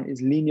simplest one,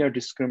 is linear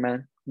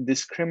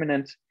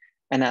discriminant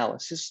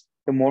analysis.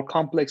 The more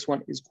complex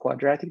one is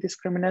quadratic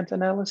discriminant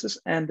analysis,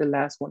 and the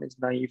last one is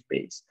naive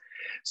Bayes.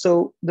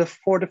 So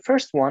for the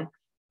first one,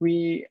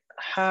 we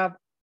have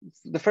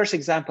the first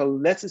example.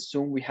 Let's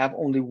assume we have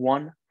only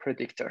one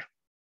predictor,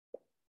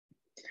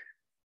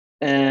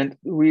 and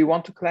we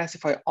want to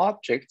classify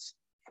objects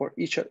for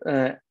each.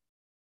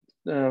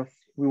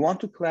 We want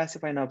to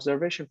classify an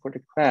observation for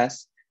the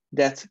class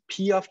that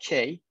P of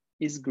K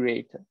is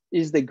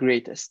the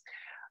greatest,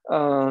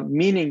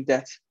 meaning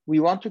that we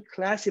want to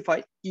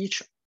classify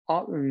each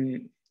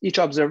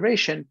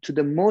observation to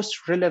the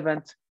most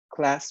relevant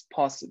class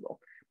possible.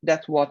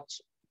 That's what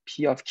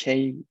P of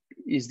K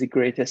is the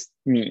greatest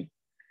mean.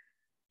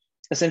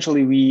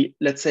 Essentially,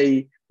 let's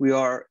say we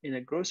are in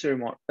a grocery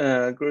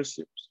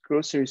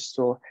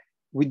store.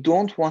 We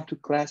don't want to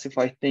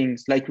classify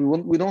things like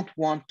we don't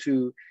want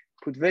to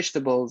put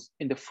vegetables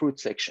in the fruit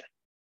section.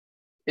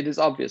 It is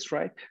obvious,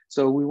 right?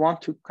 So we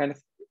want to kind of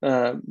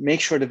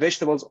make sure the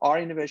vegetables are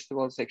in the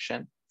vegetable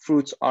section,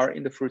 fruits are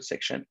in the fruit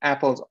section,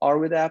 apples are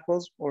with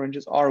apples,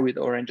 oranges are with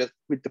oranges,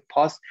 with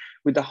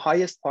the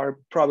highest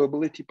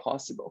probability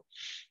possible.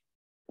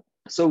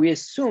 So we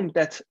assume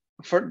that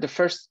for the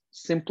first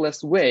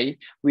simplest way,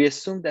 we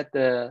assume that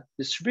the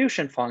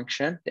distribution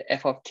function, the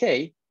f of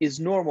k, is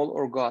normal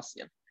or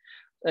Gaussian.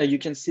 You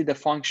can see the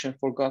function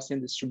for Gaussian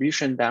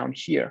distribution down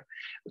here.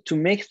 To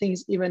make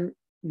things even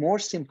more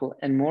simple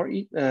and more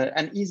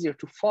and easier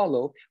to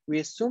follow, we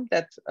assume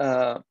that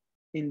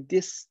in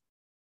this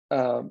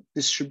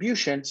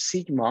distribution,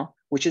 sigma,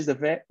 which is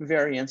the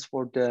variance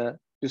for the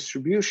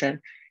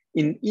distribution,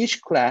 in each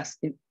class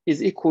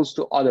is equals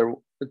to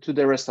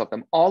the rest of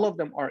them. All of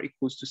them are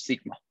equals to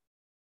sigma.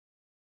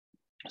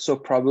 So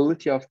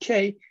probability of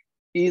k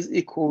is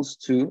equals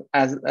to,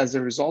 as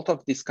a result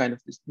of this kind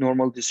of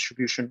normal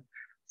distribution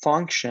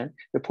function,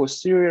 the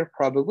posterior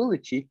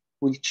probability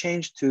will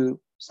change to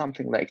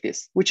something like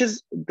this, which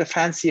is the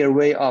fancier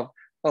way of,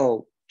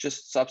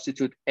 just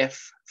substitute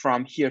f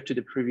from here to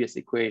the previous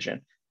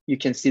equation. You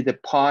can see the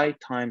pi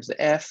times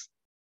the f,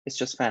 it's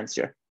just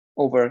fancier,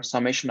 over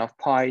summation of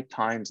pi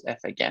times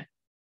f again.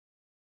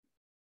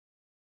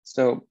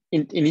 So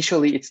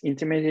initially it's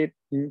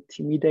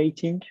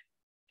intimidating,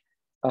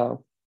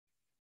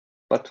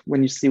 but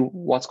when you see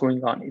what's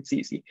going on, it's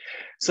easy.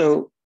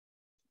 So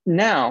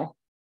now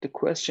the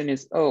question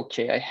is,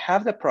 okay, I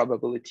have the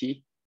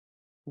probability.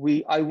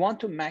 I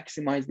want to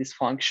maximize this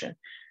function.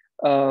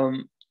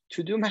 To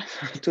do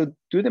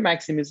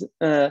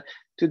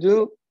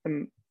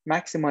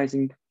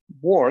maximizing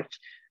work,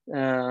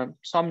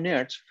 some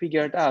nerds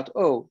figured out,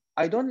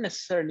 I don't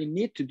necessarily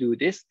need to do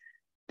this.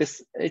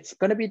 It's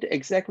going to be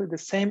exactly the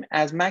same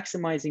as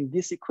maximizing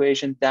this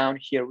equation down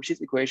here, which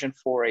is equation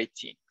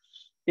 418.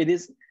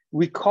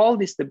 We call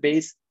this the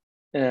Bayes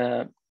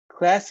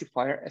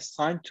classifier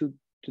assigned to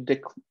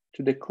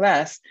the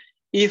class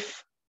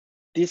if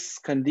this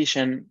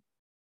condition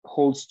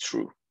holds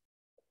true.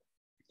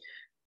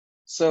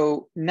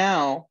 So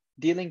now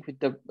dealing with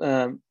the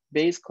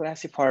Bayes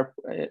classifier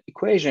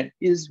equation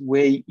is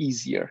way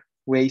easier,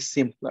 way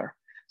simpler.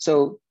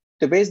 So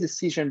the Bayes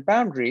decision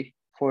boundary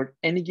for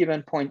any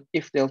given point,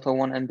 if delta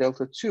 1 and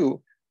delta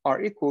 2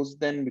 are equals,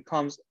 then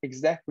becomes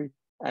exactly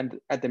and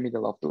at the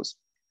middle of those.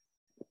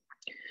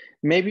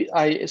 Maybe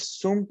I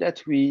assume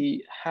that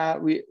we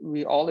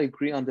all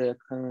agree on the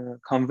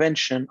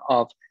convention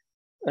of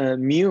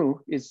mu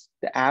is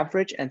the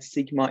average and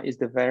sigma is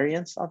the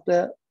variance of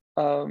the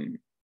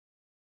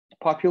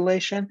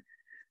population.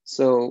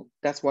 So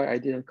that's why I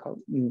didn't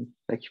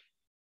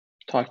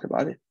talk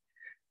about it.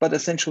 But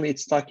essentially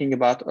it's talking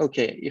about,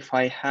 okay, if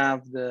I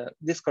have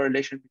this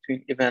correlation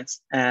between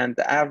events and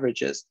the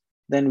averages,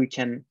 then we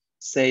can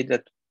say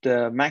that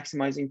the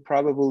maximizing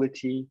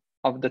probability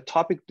of the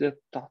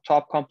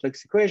top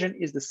complex equation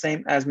is the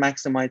same as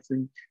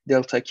maximizing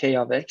delta k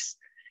of x.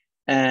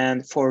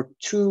 And for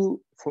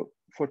two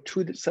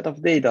set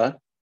of data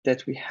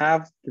that we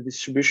have the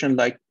distribution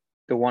like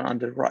the one on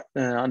the right,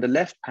 on the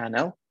left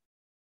panel,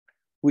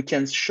 we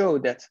can show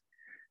that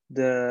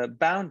the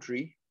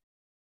boundary,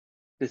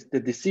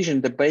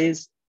 the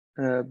Bayes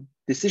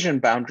decision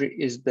boundary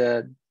is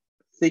the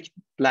thick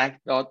black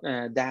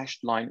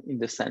dashed line in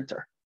the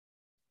center.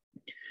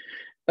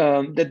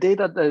 The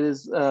data that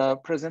is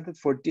presented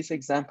for this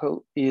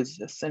example is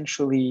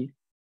essentially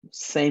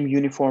same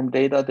uniform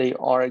data. They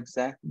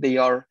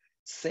are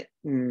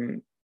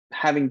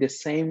having the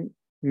same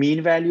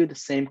mean value, the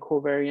same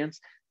covariance.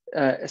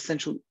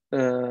 Essentially,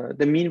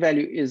 the mean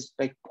value is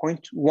like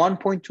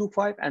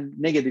 1.25 and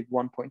negative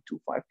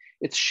 1.25.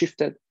 It's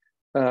shifted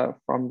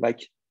from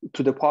like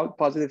to the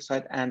positive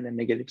side and the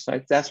negative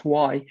side. That's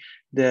why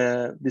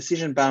the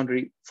decision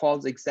boundary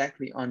falls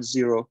exactly on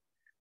 0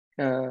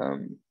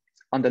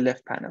 on the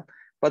left panel.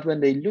 But when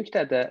they looked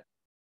at the,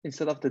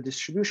 instead of the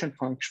distribution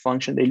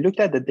function, they looked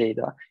at the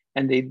data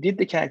and they did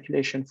the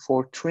calculation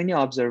for 20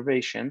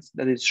 observations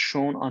that is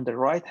shown on the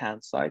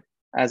right-hand side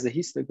as a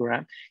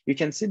histogram. You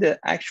can see the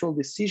actual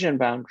decision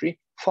boundary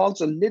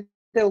falls a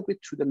little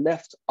bit to the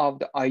left of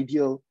the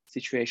ideal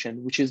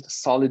situation, which is the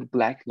solid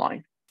black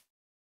line.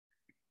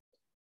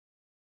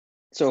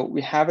 So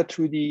we have a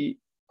 2D,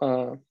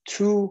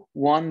 two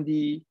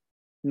 1D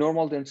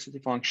normal density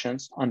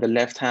functions on the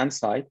left-hand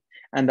side,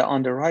 and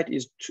on the right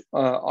is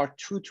are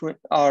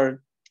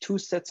two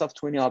sets of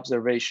 20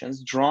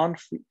 observations drawn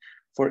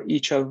for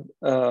each of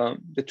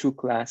the two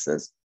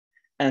classes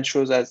and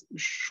showed as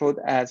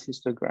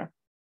histogram.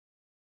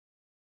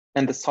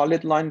 And the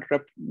solid line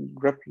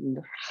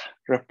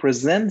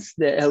represents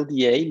the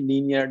LDA,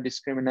 linear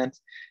discriminant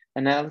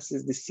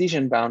analysis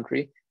decision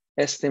boundary,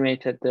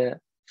 estimated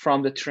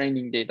from the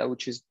training data,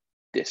 which is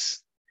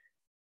this.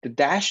 The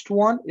dashed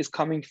one is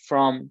coming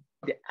from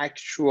the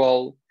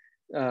actual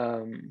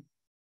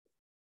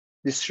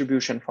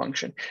distribution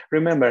function.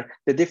 Remember,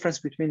 the difference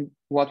between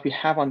what we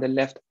have on the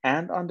left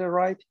and on the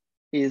right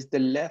is the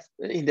left.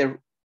 In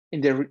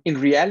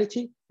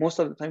reality, most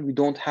of the time we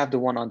don't have the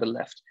one on the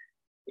left.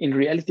 In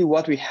reality,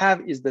 what we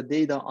have is the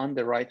data on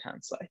the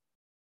right-hand side.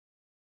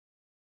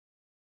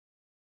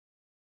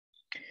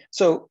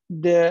 So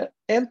the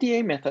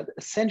LDA method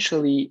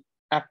essentially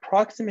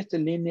approximates the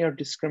linear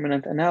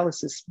discriminant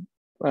analysis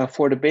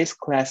for the base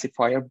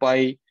classifier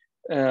by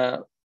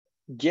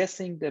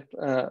guessing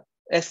the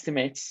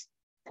estimates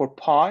for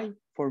pi,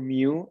 for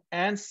mu,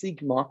 and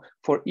sigma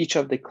for each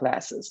of the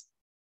classes.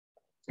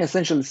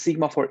 Essentially,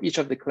 sigma for each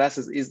of the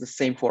classes is the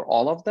same for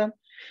all of them,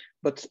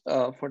 but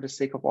for the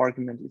sake of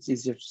argument, it's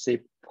easier to say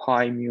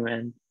pi, mu,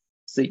 and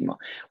sigma.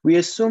 We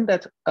assume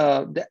that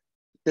the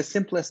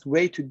simplest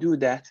way to do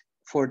that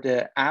for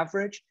the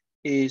average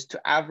is to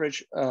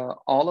average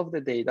all of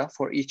the data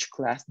for each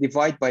class,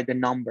 divide by the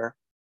number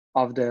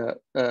of the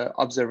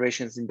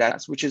observations in that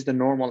class, which is the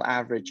normal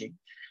averaging.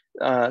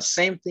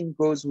 Same thing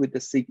goes with the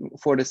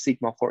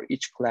sigma for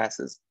each class.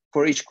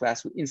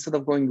 Instead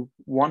of going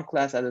one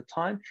class at a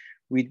time,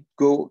 we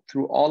go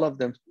through all of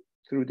them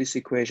through this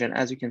equation.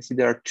 As you can see,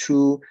 there are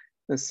two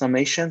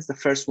summations. The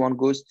first one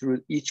goes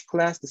through each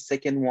class. The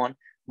second one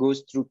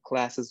goes through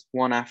classes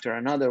one after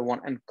another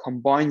one and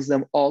combines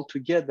them all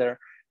together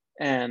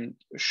and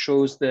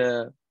shows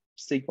the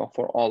sigma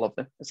for all of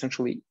them.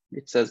 Essentially,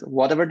 it says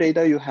whatever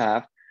data you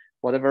have,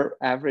 whatever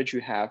average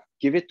you have,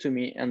 give it to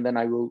me, and then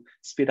I will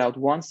spit out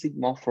one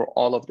sigma for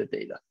all of the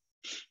data.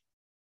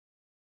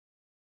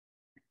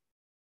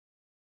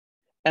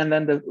 And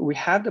then we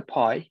have the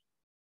pi,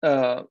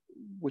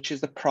 which is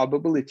the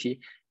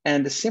probability.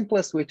 And the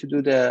simplest way to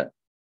do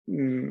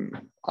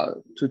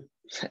to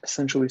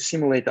essentially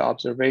simulate the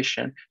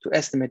observation, to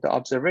estimate the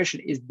observation,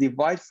 is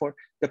divide for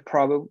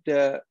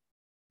the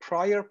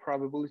prior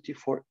probability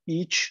for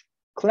each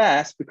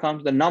class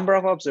becomes the number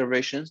of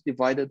observations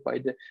divided by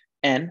the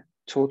n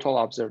total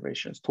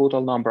observations,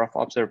 total number of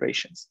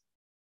observations.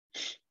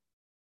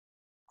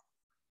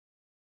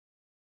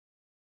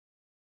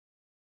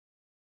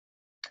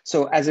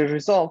 So as a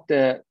result,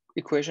 the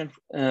equation,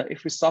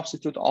 if we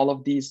substitute all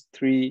of these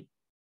three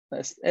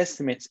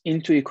estimates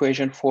into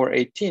equation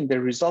 418, the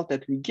result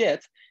that we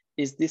get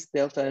is this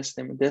delta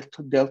estimate,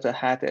 delta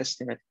hat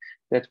estimate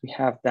that we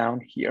have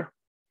down here.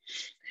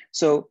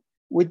 So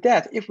with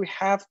that, if we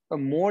have a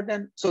more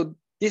than, so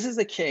this is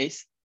the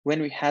case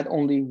when we had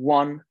only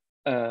one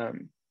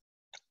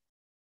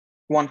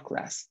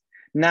class.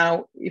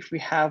 Now, if we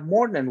have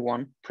more than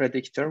one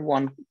predictor,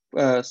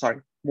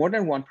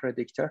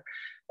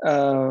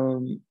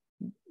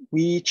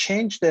 we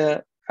change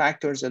the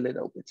factors a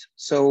little bit.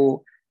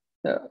 So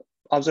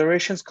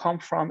observations come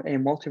from a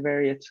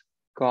multivariate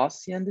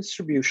Gaussian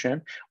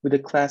distribution with a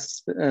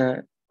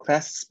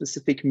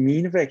class-specific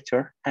mean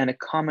vector and a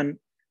common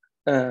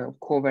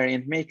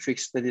covariant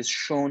matrix that is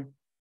shown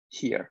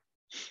here.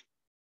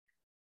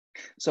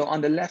 So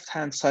on the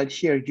left-hand side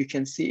here, you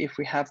can see if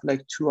we have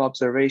like two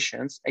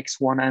observations,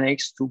 x1 and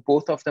x2,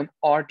 both of them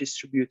are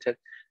distributed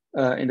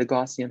in the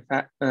Gaussian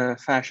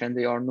fashion.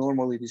 They are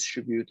normally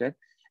distributed.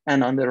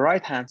 And on the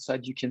right-hand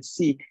side, you can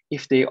see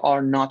if they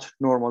are not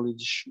normally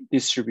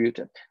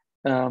distributed.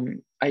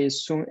 I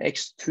assume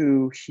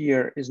x2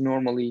 here is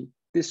normally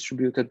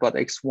distributed, but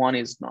x1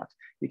 is not.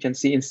 You can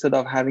see instead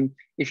of having,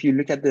 if you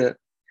look at the,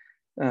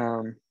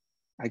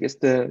 I guess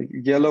the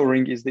yellow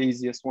ring is the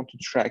easiest one to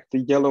track. The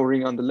yellow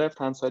ring on the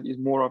left-hand side is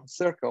more of a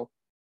circle,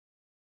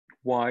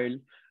 while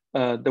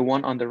the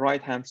one on the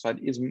right-hand side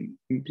is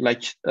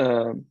like,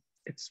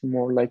 it's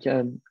more like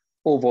an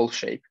oval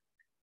shape,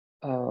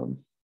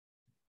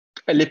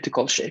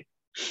 elliptical shape.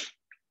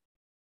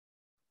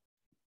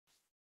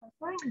 I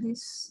find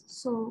this,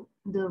 so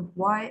the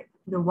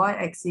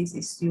y-axis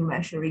is still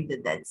measuring the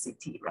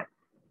density, right?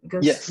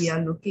 Because yes, we are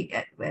looking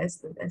at where's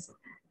the density.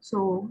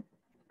 So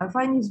I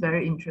find this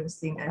very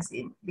interesting, as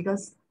in,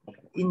 because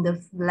in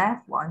the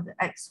left one, the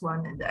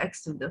X1 and the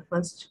X2, the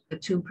first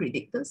two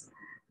predictors,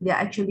 they're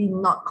actually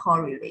not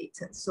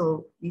correlated.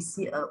 So we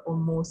see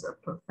almost a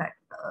perfect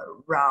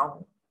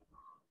round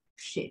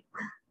shape.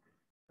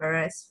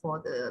 Whereas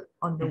for the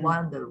on the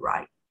one on the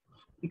right,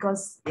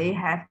 because they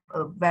have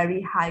a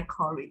very high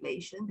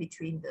correlation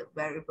between the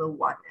variable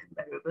 1 and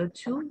variable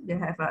 2, they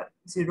have a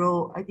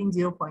 0, I think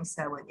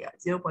 0.7, yeah,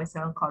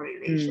 0.7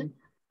 correlation.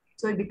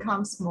 So it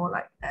becomes more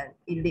like an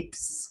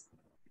ellipse,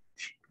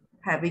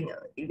 having an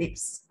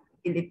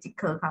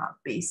elliptical kind of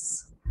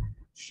base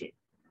shape.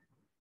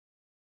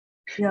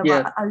 Yeah,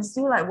 but I'm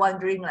still like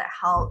wondering like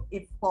how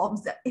it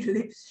forms the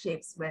ellipse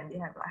shapes when they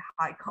have like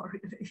high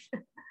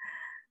correlation.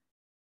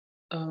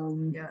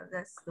 Yeah,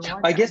 that's the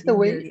one I guess I didn't the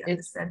way really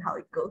understand how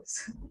it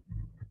goes.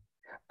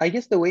 I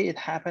guess the way it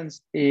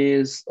happens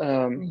is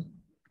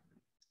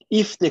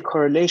if the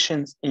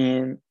correlations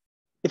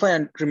if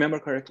I remember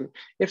correctly,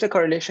 if the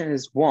correlation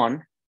is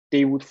 1,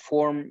 they would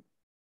form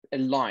a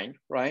line,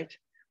 right?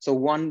 So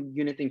 1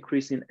 unit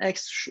increase in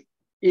X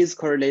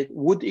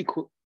would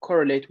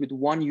correlate with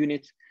 1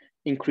 unit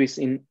increase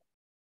in,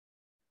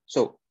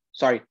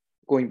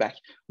 going back,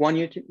 1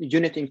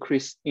 unit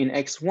increase in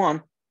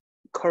X1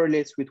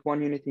 correlates with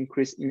 1 unit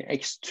increase in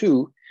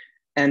X2,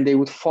 and they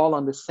would fall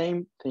on the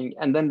same thing.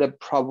 And then the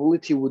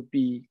probability would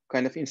be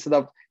kind of, instead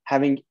of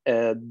having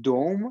a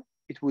dome,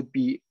 it would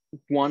be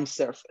one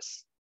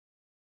surface.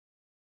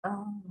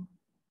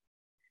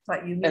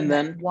 But you mean and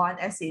then one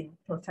as in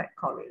perfect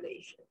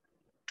correlation?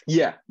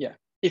 Yeah.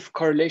 If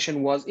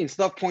correlation was,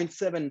 instead of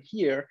 0.7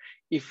 here,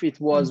 if it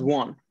was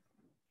 1.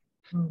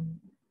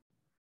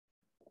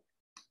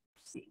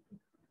 See.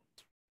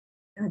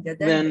 That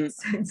then makes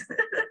sense.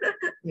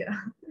 Yeah.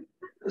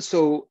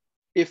 So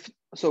if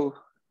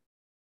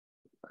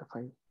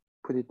I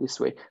put it this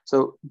way,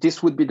 so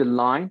this would be the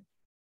line,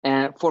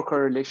 and for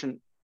correlation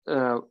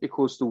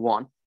equals to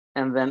 1.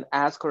 And then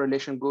as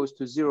correlation goes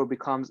to 0,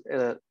 becomes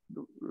a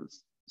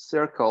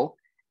circle.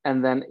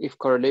 And then if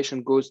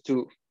correlation goes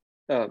to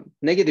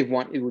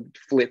 -1, it would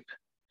flip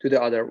to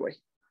the other way.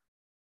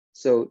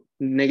 So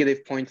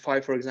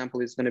 -0.5, for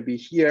example, is going to be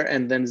here,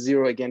 and then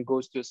 0 again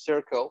goes to a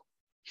circle.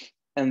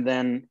 And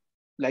then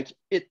like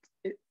it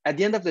at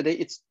the end of the day,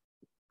 it's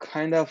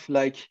kind of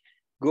like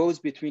goes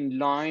between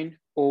line,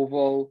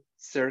 oval,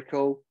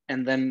 circle,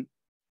 and then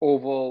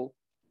oval,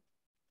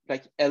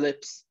 like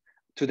ellipse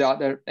to the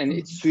other, and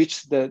it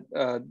switches the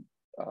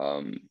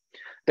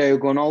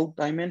diagonal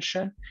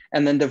dimension,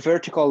 and then the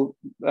vertical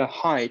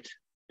height,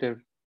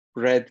 the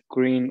red,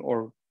 green,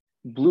 or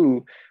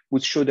blue,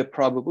 would show the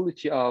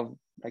probability of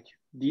like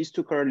these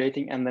two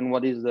correlating, and then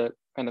what is the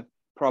kind of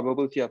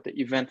probability of the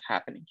event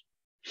happening.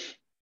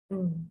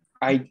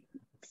 I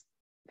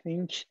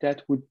think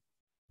that would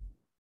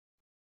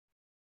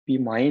be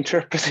my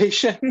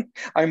interpretation.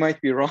 I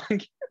might be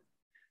wrong.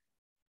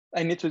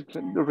 I need to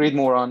read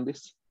more on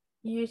this.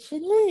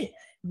 Usually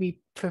we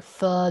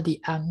prefer the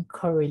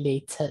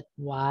uncorrelated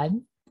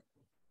one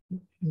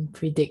in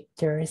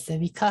predictors, and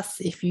because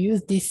if you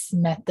use this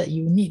method,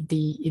 you need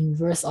the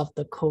inverse of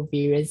the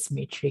covariance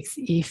matrix.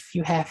 If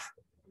you have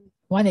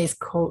one is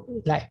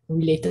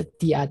related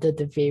to the other,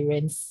 the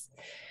variance,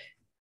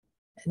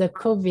 the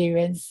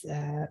covariance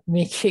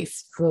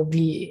matrix will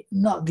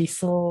not be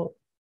so,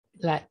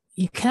 like,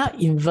 you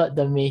cannot invert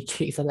the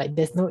matrix, or like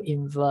there's no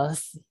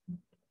inverse,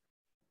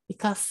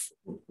 because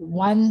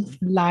one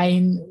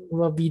line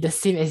will be the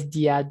same as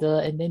the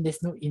other, and then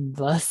there's no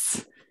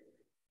inverse.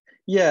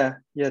 Yeah,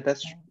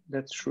 that's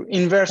true.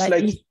 Inverse,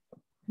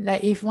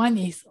 like if one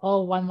is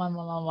all 1, 1,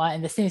 1, 1, 1,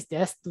 and the same is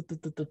just 2, 2,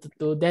 2, 2, 2,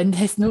 2, then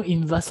there's no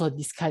inverse for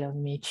this kind of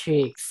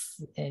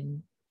matrix,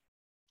 and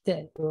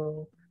that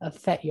will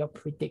affect your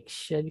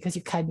prediction because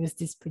you can't use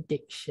this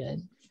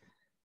prediction.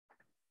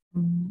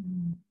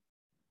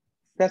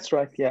 That's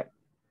right. Yeah,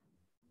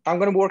 I'm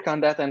gonna work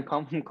on that and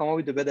come up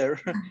with a better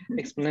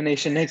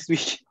explanation next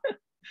week.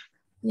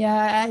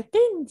 Yeah, I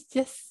think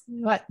just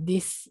what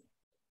this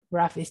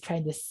graph is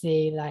trying to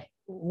say, like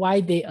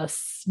why they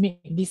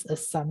make this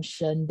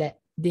assumption that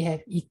they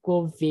have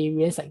equal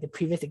variance, like the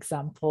previous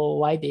example,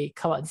 why they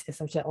come up with this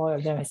assumption all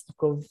of them has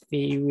equal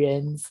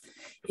variance,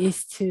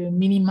 is to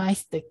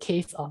minimize the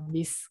case of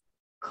this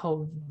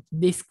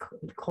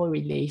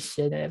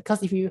correlation.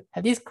 Because if you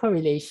have this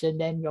correlation,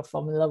 then your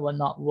formula will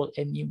not work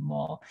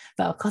anymore.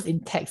 But of course, in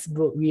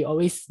textbook, we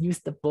always use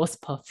the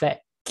most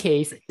perfect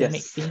case to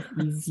make things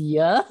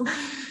easier.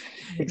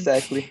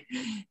 Exactly.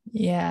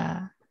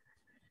 Yeah.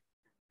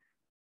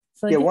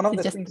 So yeah, one of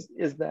the things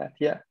is that,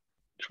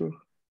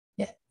 true.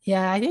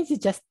 Yeah, I think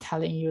it's just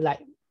telling you like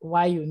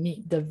why you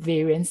need the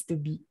variance to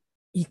be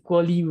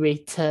equally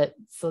weighted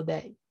so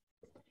that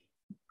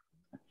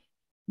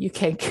you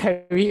can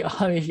carry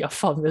on with your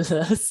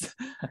formulas.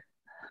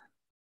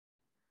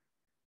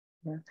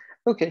 Yeah.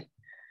 Okay.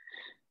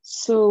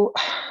 So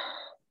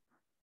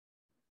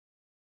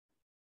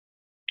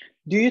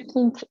do you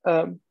think,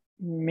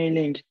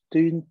 Mei-Ling, do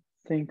you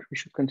think we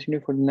should continue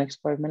for the next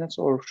 5 minutes,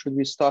 or should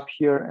we stop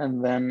here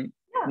and then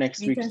next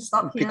week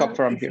pick up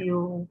from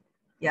here?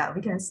 Yeah,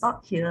 we can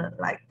stop here.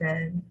 Like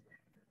then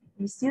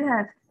we still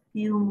have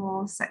few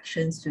more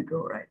sections to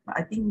go, right? But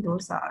I think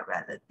those are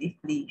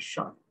relatively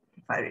short,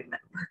 if I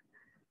remember.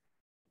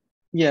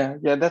 Yeah,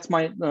 that's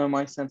my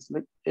my sense.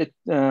 Like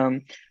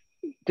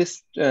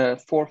this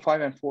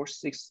 4.5 and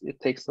 4.6, it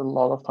takes a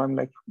lot of time,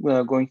 like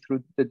going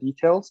through the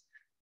details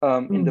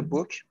in the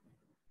book.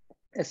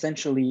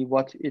 Essentially,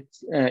 what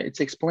it's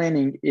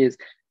explaining is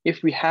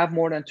if we have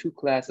more than 2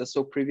 classes.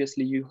 So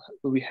previously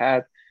we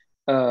had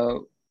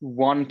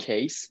one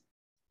case.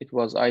 It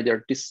was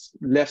either this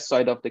left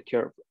side of the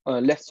curve,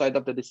 left side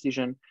of the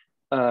decision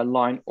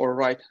line, or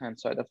right hand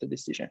side of the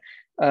decision.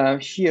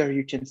 Here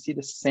you can see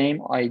the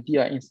same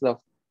idea. Instead of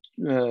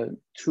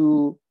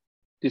 2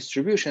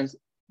 distributions,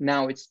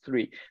 now it's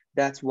 3.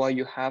 That's why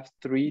you have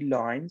 3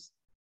 lines,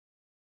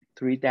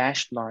 3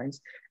 dashed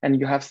lines, and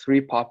you have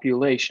 3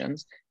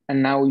 populations.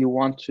 And now you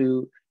want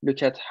to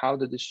look at how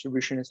the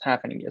distribution is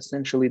happening.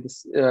 Essentially,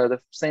 the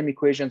same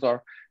equations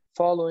are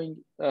following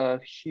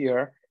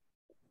here,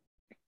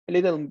 a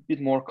little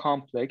bit more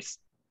complex.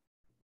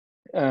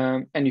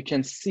 And you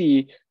can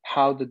see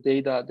how the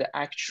data, the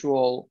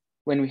actual,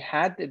 when we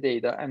had the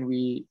data and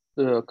we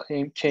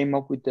came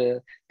up with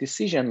the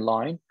decision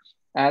line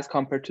as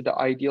compared to the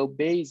ideal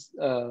base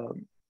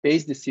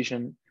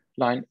decision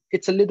line,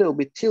 it's a little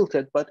bit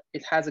tilted, but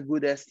it has a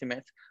good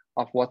estimate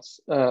of what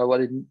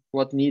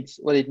it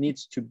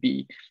needs to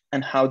be,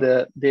 and how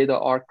the data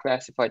are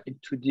classified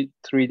into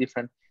 3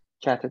 different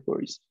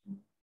categories.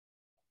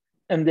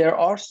 And there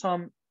are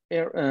some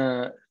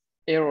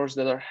errors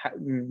that are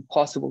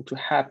possible to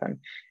happen,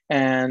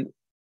 and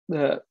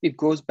it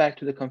goes back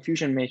to the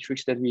confusion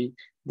matrix that we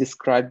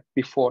described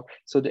before.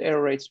 So the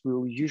error rates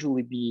will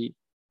usually be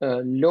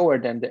lower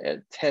than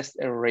the test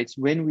error rates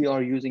when we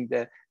are using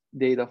the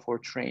data for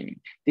training.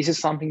 This is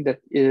something that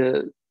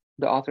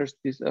the authors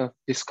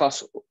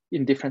discuss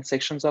in different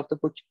sections of the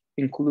book,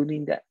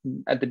 including that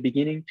at the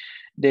beginning.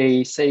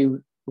 They say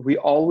we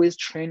always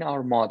train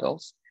our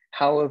models.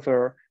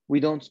 However, we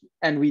don't,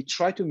 and we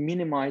try to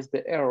minimize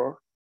the error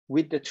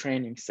with the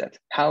training set.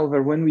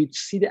 However, when we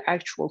see the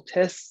actual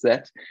test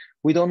set,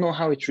 we don't know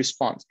how it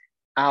responds.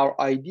 Our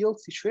ideal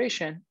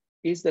situation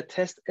is the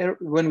test error.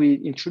 When we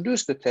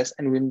introduce the test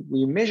and when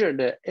we measure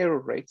the error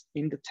rates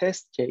in the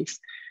test case,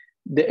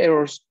 the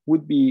errors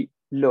would be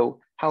low.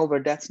 However,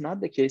 that's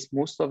not the case.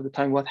 Most of the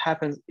time, what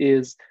happens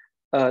is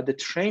the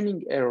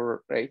training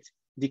error rate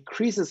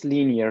decreases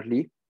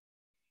linearly.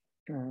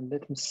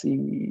 Let me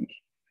see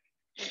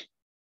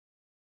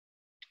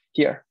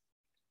here.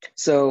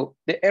 So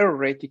the error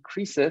rate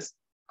decreases.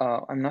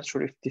 I'm not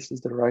sure if this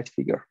is the right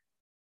figure,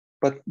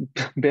 but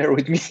bear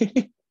with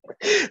me.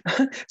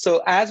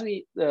 So as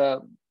we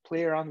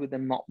play around with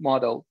the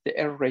model, the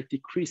error rate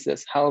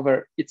decreases.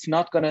 However, it's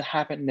not going to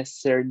happen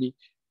necessarily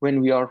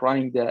when we are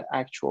running the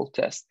actual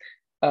test.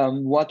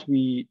 What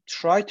we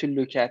try to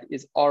look at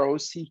is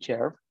ROC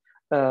curve.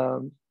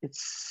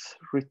 It's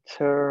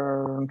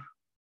return,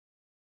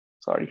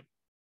 sorry,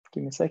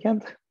 give me a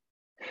second.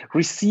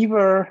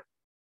 Receiver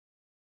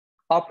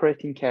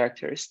operating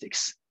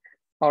characteristics,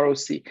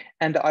 ROC.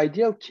 And the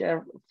ideal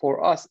curve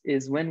for us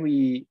is when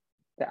the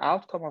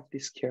outcome of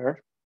this curve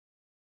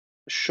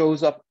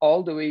shows up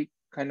all the way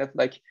kind of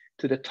like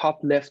to the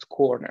top left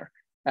corner.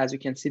 As you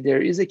can see,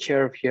 there is a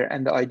curve here,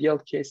 and the ideal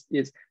case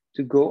is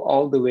to go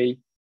all the way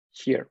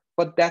here,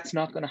 but that's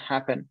not going to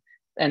happen.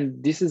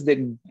 And this is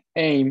the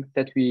aim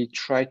that we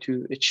try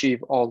to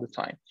achieve all the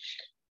time.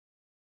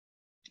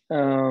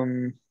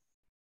 I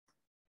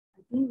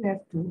think we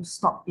have to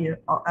stop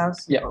here, or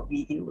else your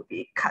video will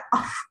be cut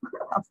off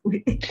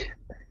halfway.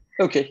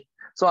 Okay,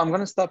 so I'm going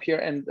to stop here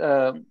and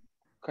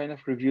kind of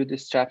review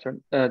this chapter,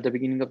 the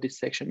beginning of this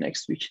section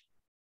next week.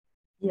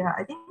 Yeah,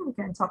 I think we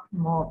can talk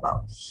more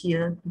about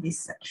here, this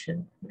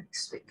section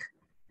next week.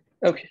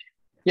 Okay,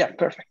 yeah,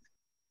 perfect.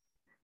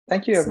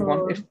 Thank you,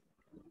 everyone. So,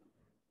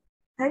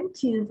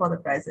 thank you for the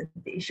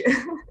presentation.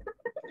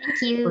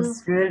 Thank you. It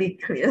was really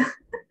clear.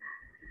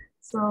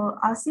 So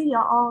I'll see you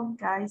all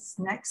guys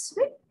next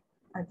week.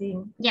 I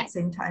think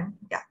same time.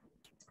 Yeah.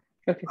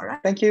 Okay. All right.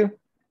 Thank you.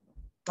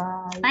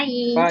 Bye.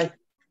 Bye. Bye.